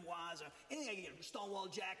their memoirs, or anything I can get, Stonewall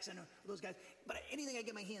Jackson, or those guys, but anything I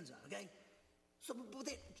get my hands on, okay? So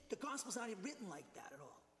the Gospel's not even written like that at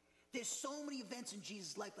all. There's so many events in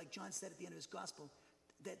Jesus' life, like John said at the end of his gospel,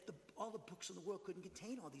 that all the books in the world couldn't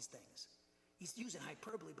contain all these things. He's using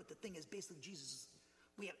hyperbole, but the thing is basically Jesus,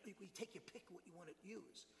 we take your pick what you want to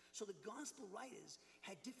use. So the gospel writers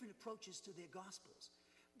had different approaches to their gospels.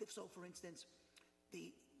 So for instance,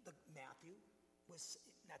 the Matthew was,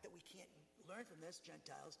 not that we can't learn from this,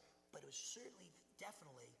 Gentiles, but it was certainly,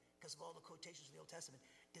 definitely, because of all the quotations from the Old Testament,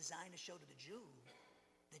 designed to show to the Jew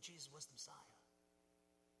that Jesus was the Messiah.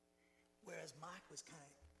 Whereas Mark was kind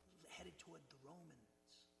of headed toward the Romans,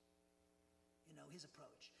 his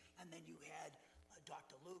approach. And then you had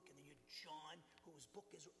Dr. Luke, and then you had John, whose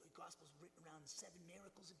gospel is written around the 7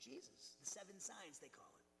 miracles of Jesus, the 7 signs they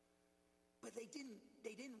call it. But they didn't,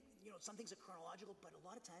 some things are chronological, but a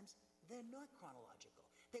lot of times they're not chronological.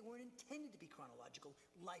 They weren't intended to be chronological,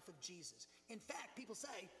 life of Jesus. In fact, people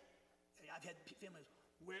say, I've had families,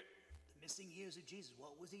 where the missing years of Jesus,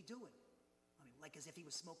 what was he doing? Like as if he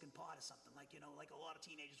was smoking pot or something, like a lot of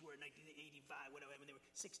teenagers were in 1985, whatever, when they were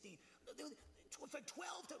 16. For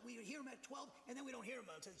 12, we hear him at 12, and then we don't hear him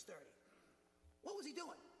until he's 30. What was he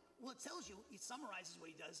doing? Well, it tells you, it summarizes what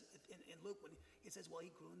he does in Luke when it says, well, he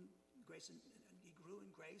grew in grace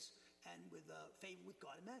and with favor with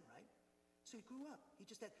God and men, right? So he grew up. He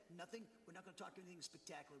just had nothing. We're not going to talk anything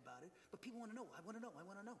spectacular about it, but people want to know. I want to know.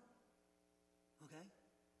 Okay?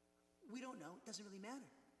 We don't know. It doesn't really matter.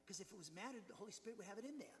 Because if it was mattered, the Holy Spirit would have it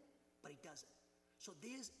in there. But he doesn't. So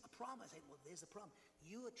there's a problem. I say, well, there's a problem.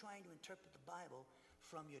 You are trying to interpret the Bible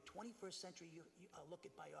from your 21st century look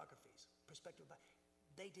at biographies, perspective.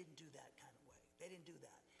 They didn't do that kind of way. They didn't do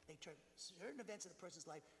that. They turned certain events in the person's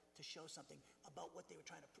life to show something about what they were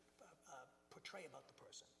trying to portray about the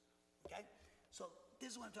person. Okay? So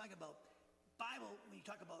this is what I'm talking about. Bible, when you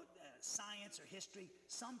talk about science or history,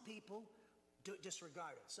 some people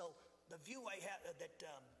disregard it. So the view I have that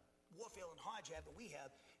Warfield and Hodge have, and we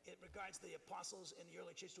have, it regards the apostles in the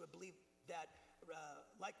early church to believe that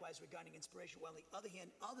likewise regarding inspiration, while on the other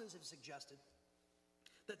hand, others have suggested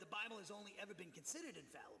that the Bible has only ever been considered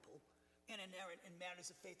infallible and inerrant in matters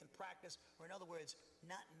of faith and practice, or in other words,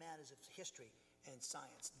 not in matters of history and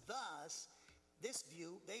science. Thus, this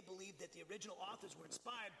view, they believed that the original authors were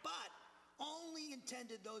inspired, but only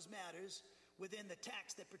intended those matters within the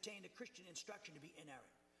text that pertain to Christian instruction to be inerrant.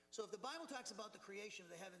 So if the Bible talks about the creation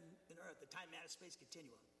of the heaven and earth, the time, matter, space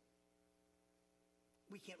continuum,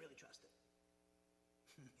 we can't really trust it.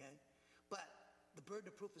 Okay? But the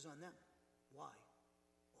burden of proof is on them. Why?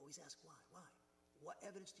 Always ask why. Why? What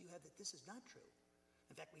evidence do you have that this is not true?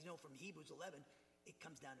 In fact, we know from Hebrews 11, it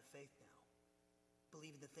comes down to faith now.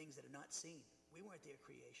 Believing the things that are not seen. We weren't their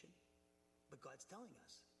creation, but God's telling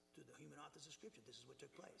us through the human authors of Scripture, this is what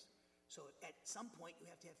took place. So at some point, you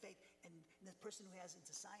have to have faith. And the person who has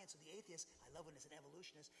into science, or the atheist, I love when it's an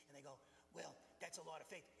evolutionist, and they go, well, that's a lot of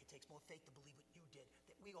faith. It takes more faith to believe what you did,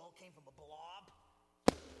 that we all came from a blob.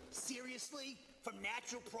 Seriously? From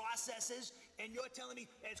natural processes? And you're telling me,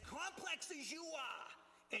 as complex as you are,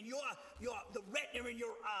 and the retina in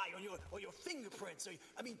your eye, or your fingerprints,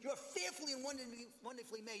 you're fearfully and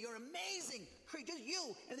wonderfully made. You're amazing. Just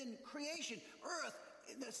you, and then creation, earth,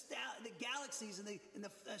 the galaxies, and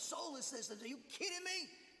the solar systems. Are you kidding me?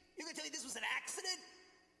 You're going to tell me this was an accident?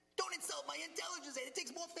 Don't insult my intelligence. It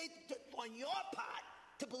takes more faith on your part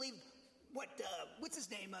to believe what's his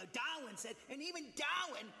name, Darwin said. And even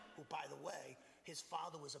Darwin, who, by the way, his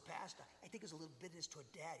father was a pastor, I think it was a little bitterness toward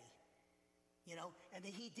daddy. And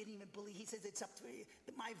then he didn't even believe. He says it's up to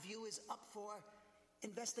my view is up for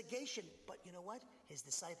investigation. But you know what? His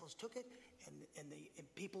disciples took it, and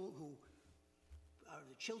people who are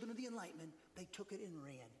the children of the Enlightenment, they took it and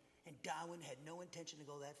ran. And Darwin had no intention to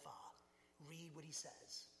go that far. Read what he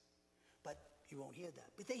says. But you won't hear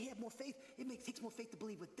that. But they have more faith. It takes more faith to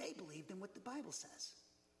believe what they believe than what the Bible says.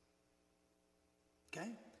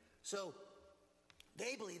 Okay? So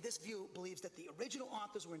they believe, this view believes that the original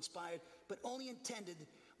authors were inspired, but only intended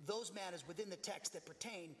those matters within the text that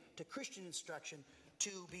pertain to Christian instruction to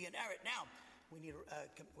be inerrant. Now,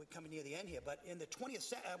 we're coming near the end here, but in the 20th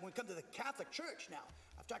century, when we come to the Catholic Church now,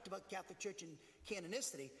 I've talked about Catholic Church and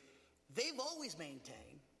canonicity, they've always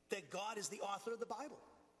maintained that God is the author of the Bible.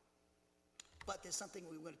 But there's something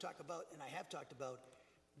we're going to talk about, and I have talked about,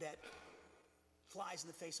 that flies in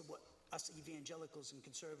the face of what us evangelicals and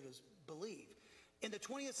conservatives believe. In the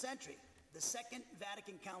 20th century, the Second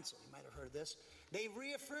Vatican Council, you might have heard this, they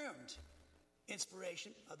reaffirmed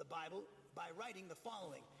inspiration of the Bible by writing the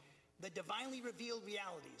following: the divinely revealed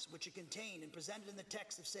realities which are contained and presented in the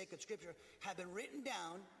text of sacred scripture have been written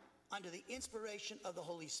down under the inspiration of the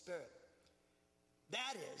Holy Spirit.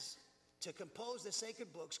 That is, to compose the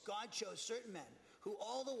sacred books, God chose certain men who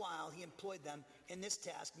all the while he employed them in this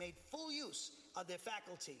task made full use of their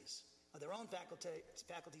faculties, of their own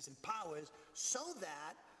faculties and powers, so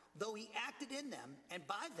that, though he acted in them and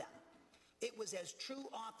by them, it was as true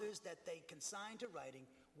authors that they consigned to writing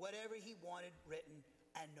whatever he wanted written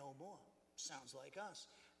and no more. Sounds like us.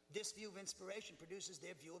 This view of inspiration produces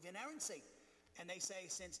their view of inerrancy. And they say,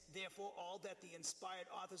 since therefore all that the inspired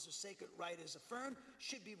authors of sacred writers affirm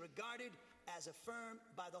should be regarded as affirmed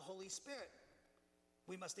by the Holy Spirit.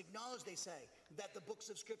 We must acknowledge, they say, that the books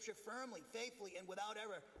of Scripture firmly, faithfully, and without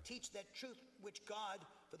error teach that truth which God,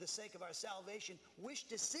 for the sake of our salvation, wished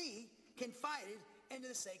to see confided into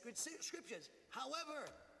the sacred Scriptures. However,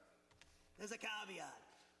 there's a caveat.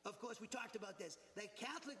 Of course, we talked about this. The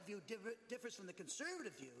Catholic view differs from the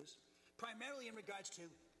conservative views primarily in regards to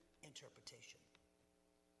interpretation.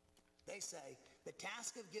 They say the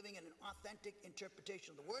task of giving an authentic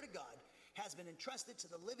interpretation of the Word of God has been entrusted to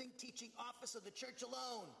the living teaching office of the church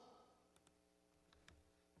alone.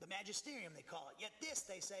 The magisterium, they call it. Yet this,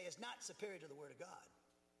 they say, is not superior to the Word of God,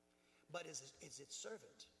 but is its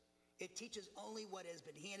servant. It teaches only what has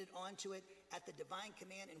been handed on to it at the divine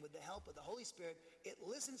command, and with the help of the Holy Spirit, it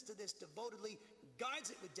listens to this devotedly, guards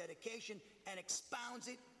it with dedication, and expounds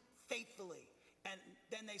it faithfully. And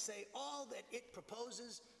then they say all that it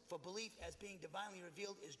proposes for belief as being divinely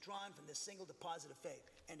revealed is drawn from this single deposit of faith.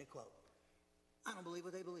 End of quote. I don't believe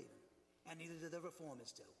what they believe in, and neither do the reformers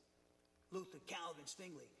do. Luther, Calvin,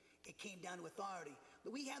 Zwingli. It came down to authority.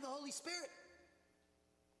 But we have the Holy Spirit.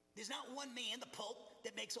 There's not one man, the Pope,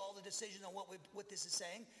 that makes all the decisions on what this is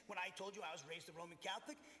saying. When I told you I was raised a Roman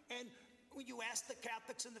Catholic, and when you ask the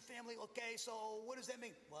Catholics in the family, okay, so what does that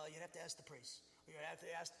mean? Well, you'd have to ask the priest, or you'd have to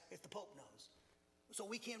ask if the Pope knows. So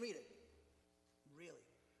we can't read it, really.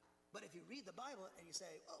 But if you read the Bible and you say,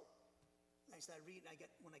 oh, I started reading,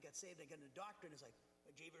 when I got saved, I got into doctrine, it's like,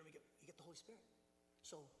 you get the Holy Spirit.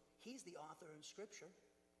 So he's the author in Scripture,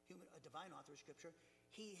 a divine author of Scripture.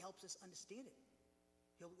 He helps us understand it.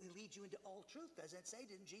 He'll lead you into all truth. Doesn't it say?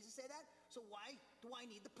 Didn't Jesus say that? So why do I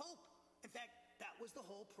need the Pope? In fact, that was the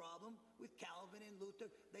whole problem with Calvin and Luther.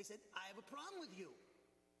 They said, I have a problem with you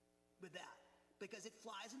with that. because it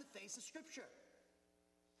flies in the face of Scripture.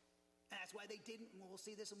 And that's why they didn't, and we'll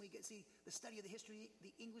see this when we see the study of the history of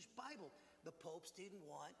the English Bible. The popes didn't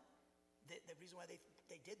want, the reason why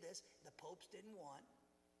they did this, the popes didn't want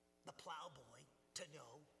the plowboy to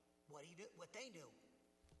know what they knew.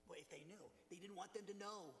 Well, if they knew. They didn't want them to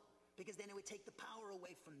know, because then it would take the power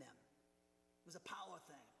away from them. It was a power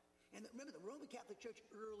thing. And remember, the Roman Catholic Church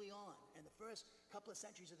early on, in the first couple of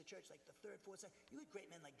centuries of the church, like the 3rd, 4th century, you had great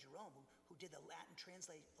men like Jerome, who did the Latin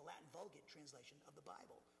Vulgate translation of the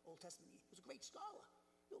Bible, Old Testament. He was a great scholar.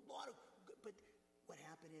 But what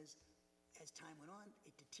happened is, as time went on,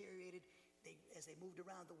 it deteriorated. As they moved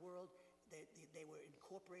around the world, they were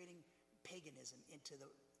incorporating paganism into the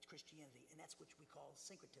Christianity, and that's what we call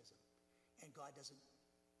syncretism. And God doesn't,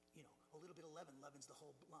 a little bit of leaven leavens the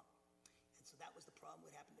whole lump. And so that was the problem.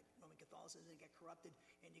 What happened to Roman Catholicism? It got corrupted,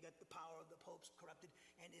 and you got the power of the popes corrupted.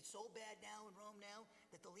 And it's so bad now in Rome now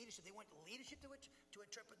that the leadership, they want the leadership to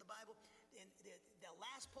interpret the Bible. And the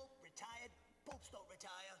last pope retired. Popes don't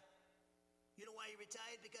retire. You know why he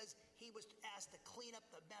retired? Because he was asked to clean up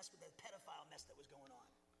the mess with the pedophile mess that was going on,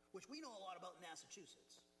 which we know a lot about in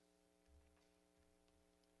Massachusetts.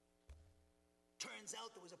 Turns out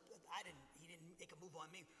he didn't make a move on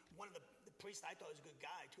me. One of the priests I thought was a good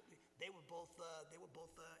guy. They were both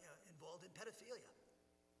involved in pedophilia,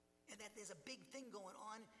 and that there's a big thing going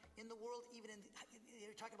on in the world.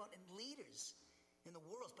 They're talking about in leaders in the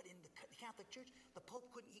world, but in the Catholic Church, the Pope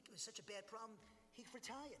couldn't. It was such a bad problem. He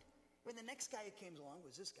retired. When the next guy who came along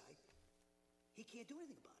was this guy. He can't do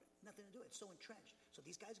anything about it. Nothing to do. It's so entrenched. So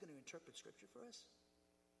these guys are going to interpret Scripture for us.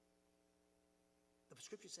 The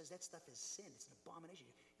Scripture says that stuff is sin. It's an abomination.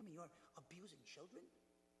 You're abusing children.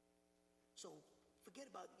 So forget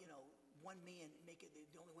about, one man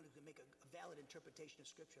the only one who can make a valid interpretation of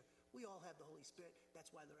Scripture. We all have the Holy Spirit. That's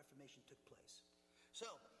why the Reformation took place. So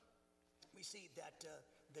we see that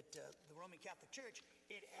the Roman Catholic Church,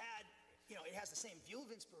 it has the same view of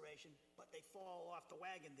inspiration, but they fall off the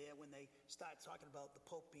wagon there when they start talking about the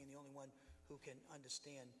Pope being the only one who can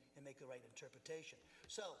understand and make the right interpretation.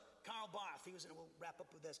 So, Karl Barth, we'll wrap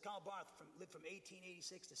up with this. Karl Barth lived from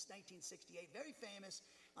 1886 to 1968, very famous.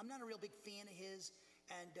 I'm not a real big fan of his.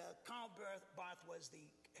 And Karl Barth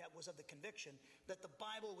was of the conviction that the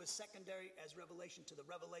Bible was secondary as revelation to the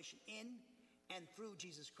revelation in and through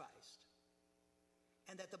Jesus Christ.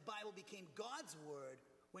 And that the Bible became God's word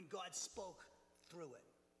when God spoke through it.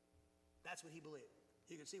 That's what he believed.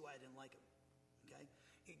 You can see why I didn't like him. Okay?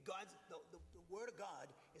 The Word of God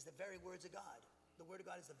is the very words of God. The Word of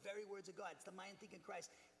God is the very words of God. It's the mind thinking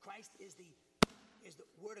Christ. Christ is the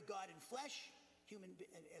Word of God in flesh,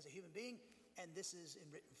 as a human being, and this is in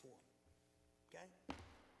written form. Okay?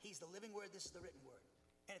 He's the living Word. This is the written Word,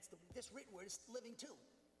 and this written Word is living too,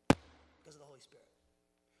 because of the Holy Spirit.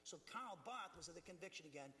 So Karl Barth was of the conviction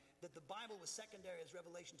again that the Bible was secondary as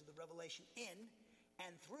revelation to the revelation in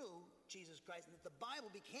and through Jesus Christ, and that the Bible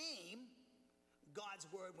became God's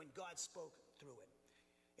word when God spoke through it.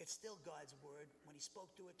 It's still God's word. When he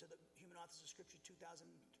spoke through it to the human authors of Scripture 2,000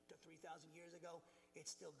 to 3,000 years ago,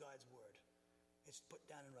 it's still God's word. It's put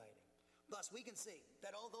down in writing. Thus, we can see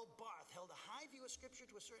that although Barth held a high view of Scripture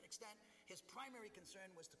to a certain extent, his primary concern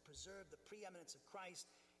was to preserve the preeminence of Christ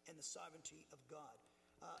and the sovereignty of God.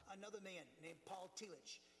 Another man named Paul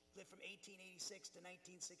Tillich lived from 1886 to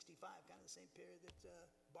 1965, kind of the same period that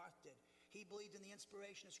Barth did. He believed in the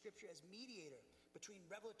inspiration of Scripture as mediator between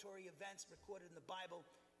revelatory events recorded in the Bible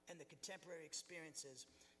and the contemporary experiences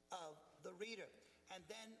of the reader. And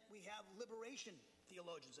then we have liberation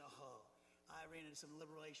theologians. I ran into some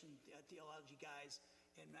liberation theology guys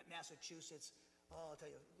in Massachusetts. I'll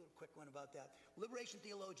tell you a little quick one about that. Liberation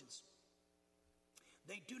theologians,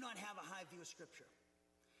 they do not have a high view of Scripture.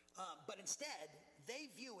 But instead,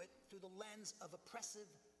 they view it through the lens of oppressive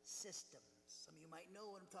systems. Some of you might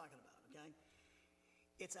know what I'm talking about, okay?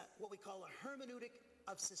 It's what we call a hermeneutic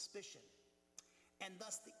of suspicion. And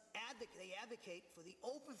thus, they advocate for the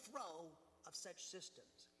overthrow of such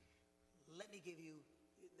systems. Let me give you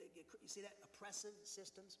see that? Oppressive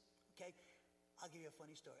systems, okay? I'll give you a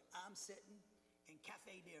funny story. I'm sitting in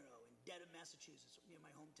Cafe Nero in Dedham, Massachusetts, near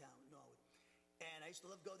my hometown, Norwood. And I used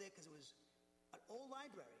to go there because it was an old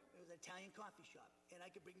library. It was an Italian coffee shop. And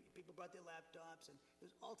people brought their laptops, and there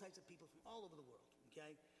was all types of people from all over the world,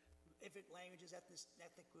 okay? Different languages,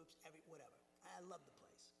 ethnic groups, whatever. I loved the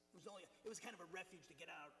place. It was kind of a refuge to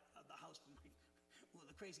get out of the house from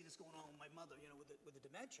the craziness going on with my mother, with the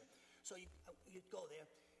dementia. So you'd go there,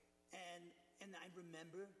 and I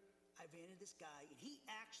remember I ran into this guy, and he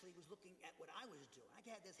actually was looking at what I was doing. I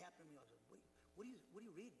had this happen to me. what are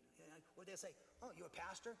you reading? Or they'll say, oh, you're a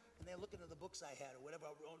pastor? And they're looking at the books I had or whatever,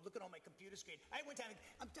 or looking on my computer screen. One time,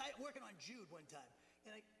 I'm working on Jude one time.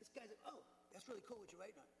 And this guy's like, oh, that's really cool what you're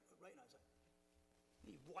writing on. I was like, are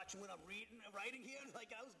you watching what I'm writing here? Like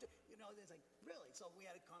I was, it's like, really? So we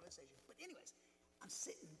had a conversation. But anyways, I'm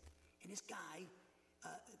sitting, and this guy,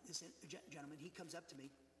 this gentleman, he comes up to me,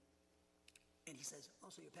 and he says, oh,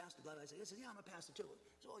 so you're a pastor? Blah, blah. I said, yeah, I'm a pastor too.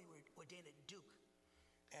 So, oh, you were ordained at Duke.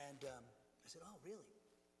 And I said, oh, really?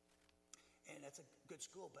 And that's a good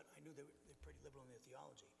school, but I knew they're pretty liberal in their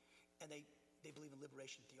theology. And they believe in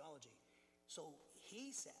liberation theology. So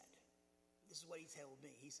he said, this is what he told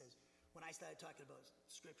me. He says, when I started talking about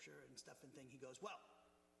scripture and stuff and thing, he goes, well,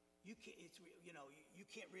 you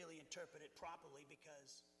can't really interpret it properly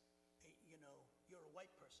because, you're a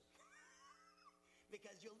white person.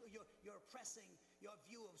 Because you're oppressing, your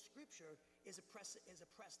view of scripture is oppressed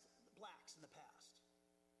blacks in the past.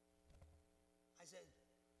 I said,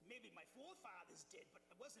 maybe my forefathers did, but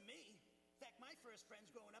it wasn't me. In fact, my first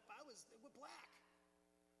friends growing up, were black.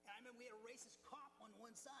 And I remember we had a racist cop on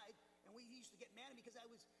one side, and he used to get mad at me because I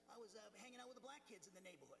was hanging out with the black kids in the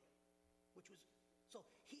neighborhood, which was, so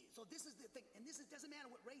this is the thing, and doesn't matter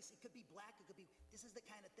what race, it could be black, this is the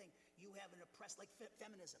kind of thing. You have an oppressed, like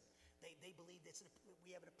feminism. They believe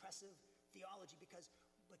we have an oppressive theology because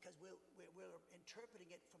we're interpreting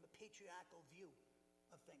it from a patriarchal view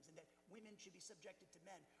of things, and that women should be subjected to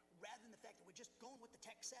men, rather than the fact that we're just going what the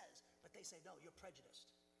text says. But they say, no, you're prejudiced.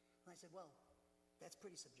 And I said, well, that's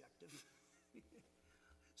pretty subjective.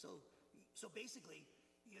 So basically,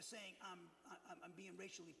 you're saying I'm being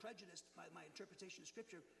racially prejudiced by my interpretation of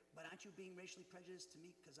scripture, but aren't you being racially prejudiced to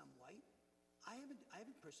me because I'm white? I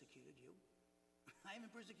haven't persecuted you. I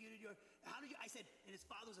haven't persecuted I said, and his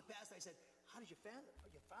father was a pastor, I said, how does your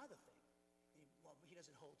father think? Well, he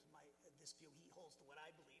doesn't hold to this view, he holds to what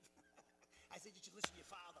I believe. I said, you should listen to your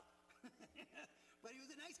father. But he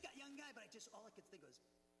was a nice guy, young guy, but all I could think was,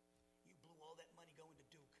 you blew all that money going to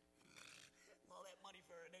Duke. All that money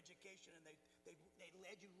for an education, and they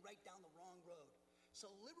led you right down the wrong road. So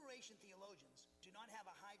liberation theologians do not have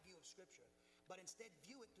a high view of scripture, but instead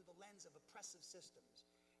view it through the lens of oppressive systems.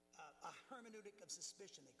 A hermeneutic of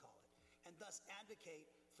suspicion, they call it, and thus advocate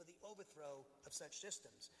for the overthrow of such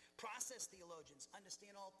systems. Process theologians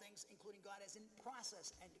understand all things, including God, as in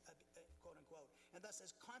process, and quote unquote, and thus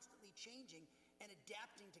as constantly changing and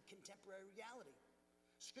adapting to contemporary reality.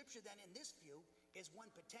 Scripture then, in this view, is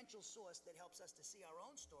one potential source that helps us to see our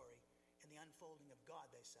own story in the unfolding of God,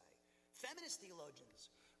 they say. Feminist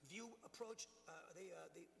theologians approach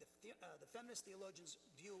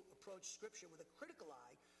Scripture with a critical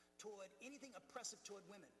eye toward anything oppressive toward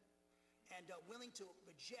women, and willing to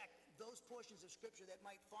reject those portions of Scripture that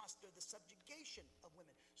might foster the subjugation of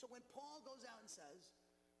women. So when Paul goes out and says,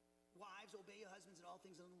 wives, obey your husbands in all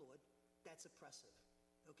things in the Lord, that's oppressive,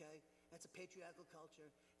 okay? That's a patriarchal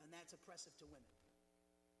culture, and that's oppressive to women.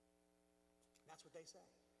 That's what they say.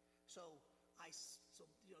 So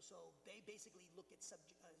they basically look at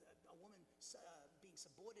a woman being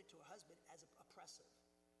subordinate to her husband as oppressive.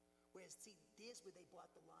 Whereas, see, there's where they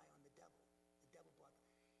brought the lie on the devil. The devil brought,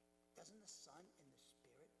 doesn't the Son and the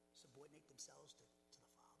Spirit subordinate themselves to the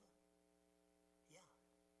Father? Yeah.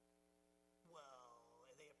 Well,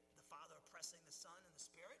 are the Father oppressing the Son and the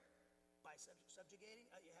Spirit by subjugating,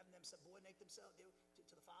 having them subordinate themselves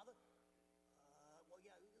to the Father? Well,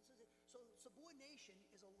 yeah. So subordination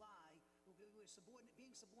is a lie. We're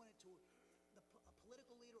being subordinate to a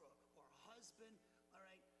political leader or a husband, all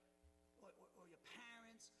right, or your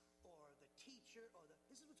parents, or the teacher,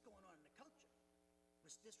 this is what's going on in the culture.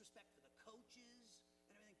 Disrespect for the coaches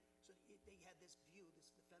and everything. So they had this view, the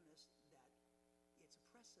feminists, that it's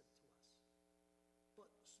oppressive to us.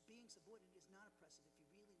 But being subordinate is not oppressive if you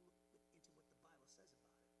really look into what the Bible says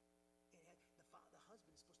about it. The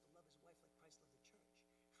husband is supposed to love his wife like Christ loved the church.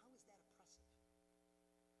 How is that oppressive?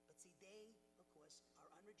 But see, they, of course, are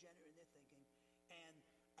unregenerate in their thinking. And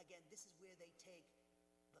again, this is where they take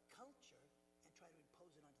the culture and try to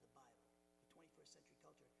impose it onto the Bible, the 21st century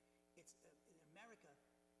culture. It's in America,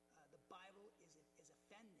 the Bible is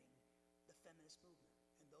offending the feminist movement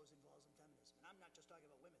and those involved in feminism. And I'm not just talking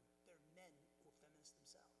about women. There are men who are feminists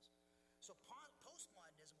themselves. So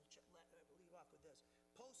postmodernism, we'll leave off with this.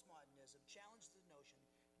 Postmodernism challenges the notion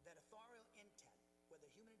that authorial intent, whether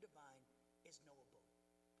human or divine, is knowable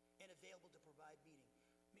and available to provide meaning.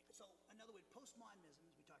 So, in other words, postmodernism,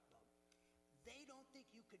 as we talked about, they don't think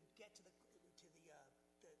you could get to the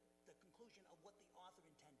conclusion of what the author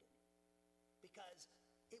intended, because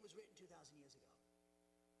it was written 2,000 years ago.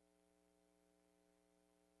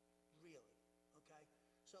 Really, okay?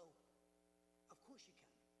 So, of course you can.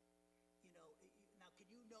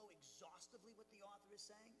 exhaustively what the author is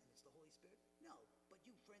saying, and it's the Holy Spirit? No. But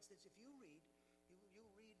you, for instance, if you read,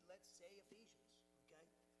 let's say, Ephesians, okay?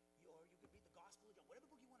 Or you could read the Gospel of John, whatever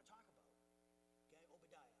book you want to talk about, okay,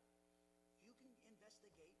 Obadiah. You can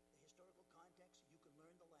investigate the historical context, you can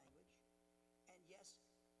learn the language, and yes,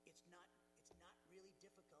 it's not really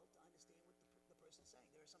difficult to understand what the person's saying.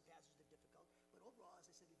 There are some passages that are difficult, but overall, as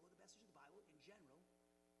I said before, the message of the Bible in general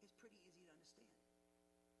is pretty easy to understand.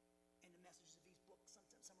 And the messages of these books,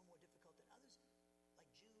 sometimes some are more difficult than others, like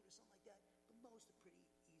Jude or something like that, but most are pretty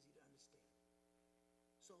easy to understand.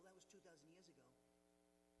 So that was 2,000 years ago.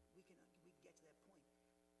 We can get to that point.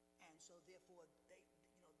 And so therefore, they're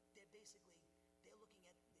looking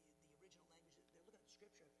at the original language, they're looking at the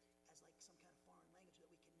scripture as like some kind of foreign language that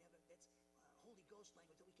we can never, that's Holy Ghost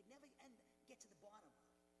language that we could never get to the bottom of.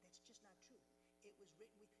 That's just not true. It was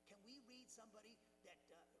written, can we read somebody that,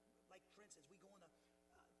 like for instance, we go in the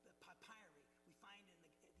papyri, we find in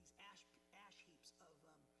these ash heaps of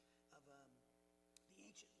the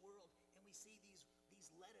ancient world, and we see these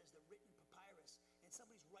letters that are written in papyrus, and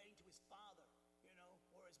somebody's writing to his father,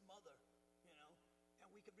 or his mother, and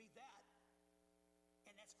we could read that,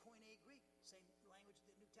 and that's Koine Greek, same language as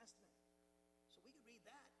the New Testament. So we could read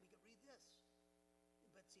that, we could read this.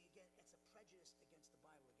 But see, again, it's a prejudice against the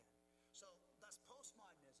Bible again. So thus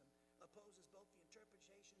postmodernism opposes both the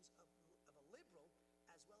interpretations of a liberal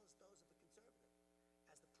as well as those of a conservative,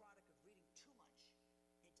 as the product of reading too much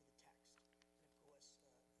into the text. And of course,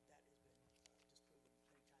 that has been disproven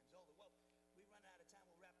many times over. Well, we run out of time.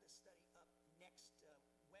 We'll wrap this study up next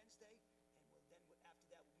Wednesday, and then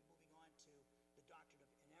after that we'll be moving on to the doctrine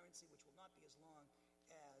of inerrancy, which will not be as long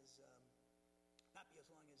as the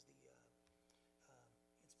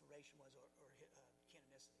inspiration was or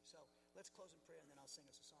canonicity. So let's close in prayer, and then I'll sing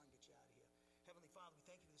us a song and get you out of here. Heavenly Father, we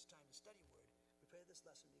thank you for this time to study your word. We pray that this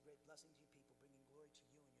lesson be a great blessing to your people, bringing glory to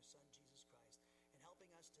you and your Son, Jesus Christ, and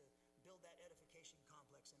helping us to build that edification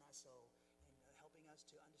complex in our soul, and helping us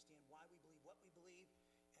to understand why we believe what we believe,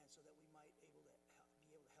 and so that we might be able to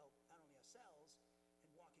help not only ourselves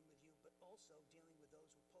in walking with you, but also dealing with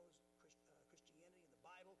those who oppose Christianity and the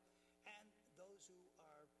Bible, and those who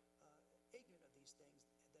are ignorant of these things,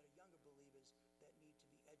 that are younger believers that need to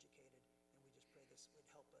be educated. And we just pray this would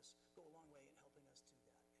help us go a long way in helping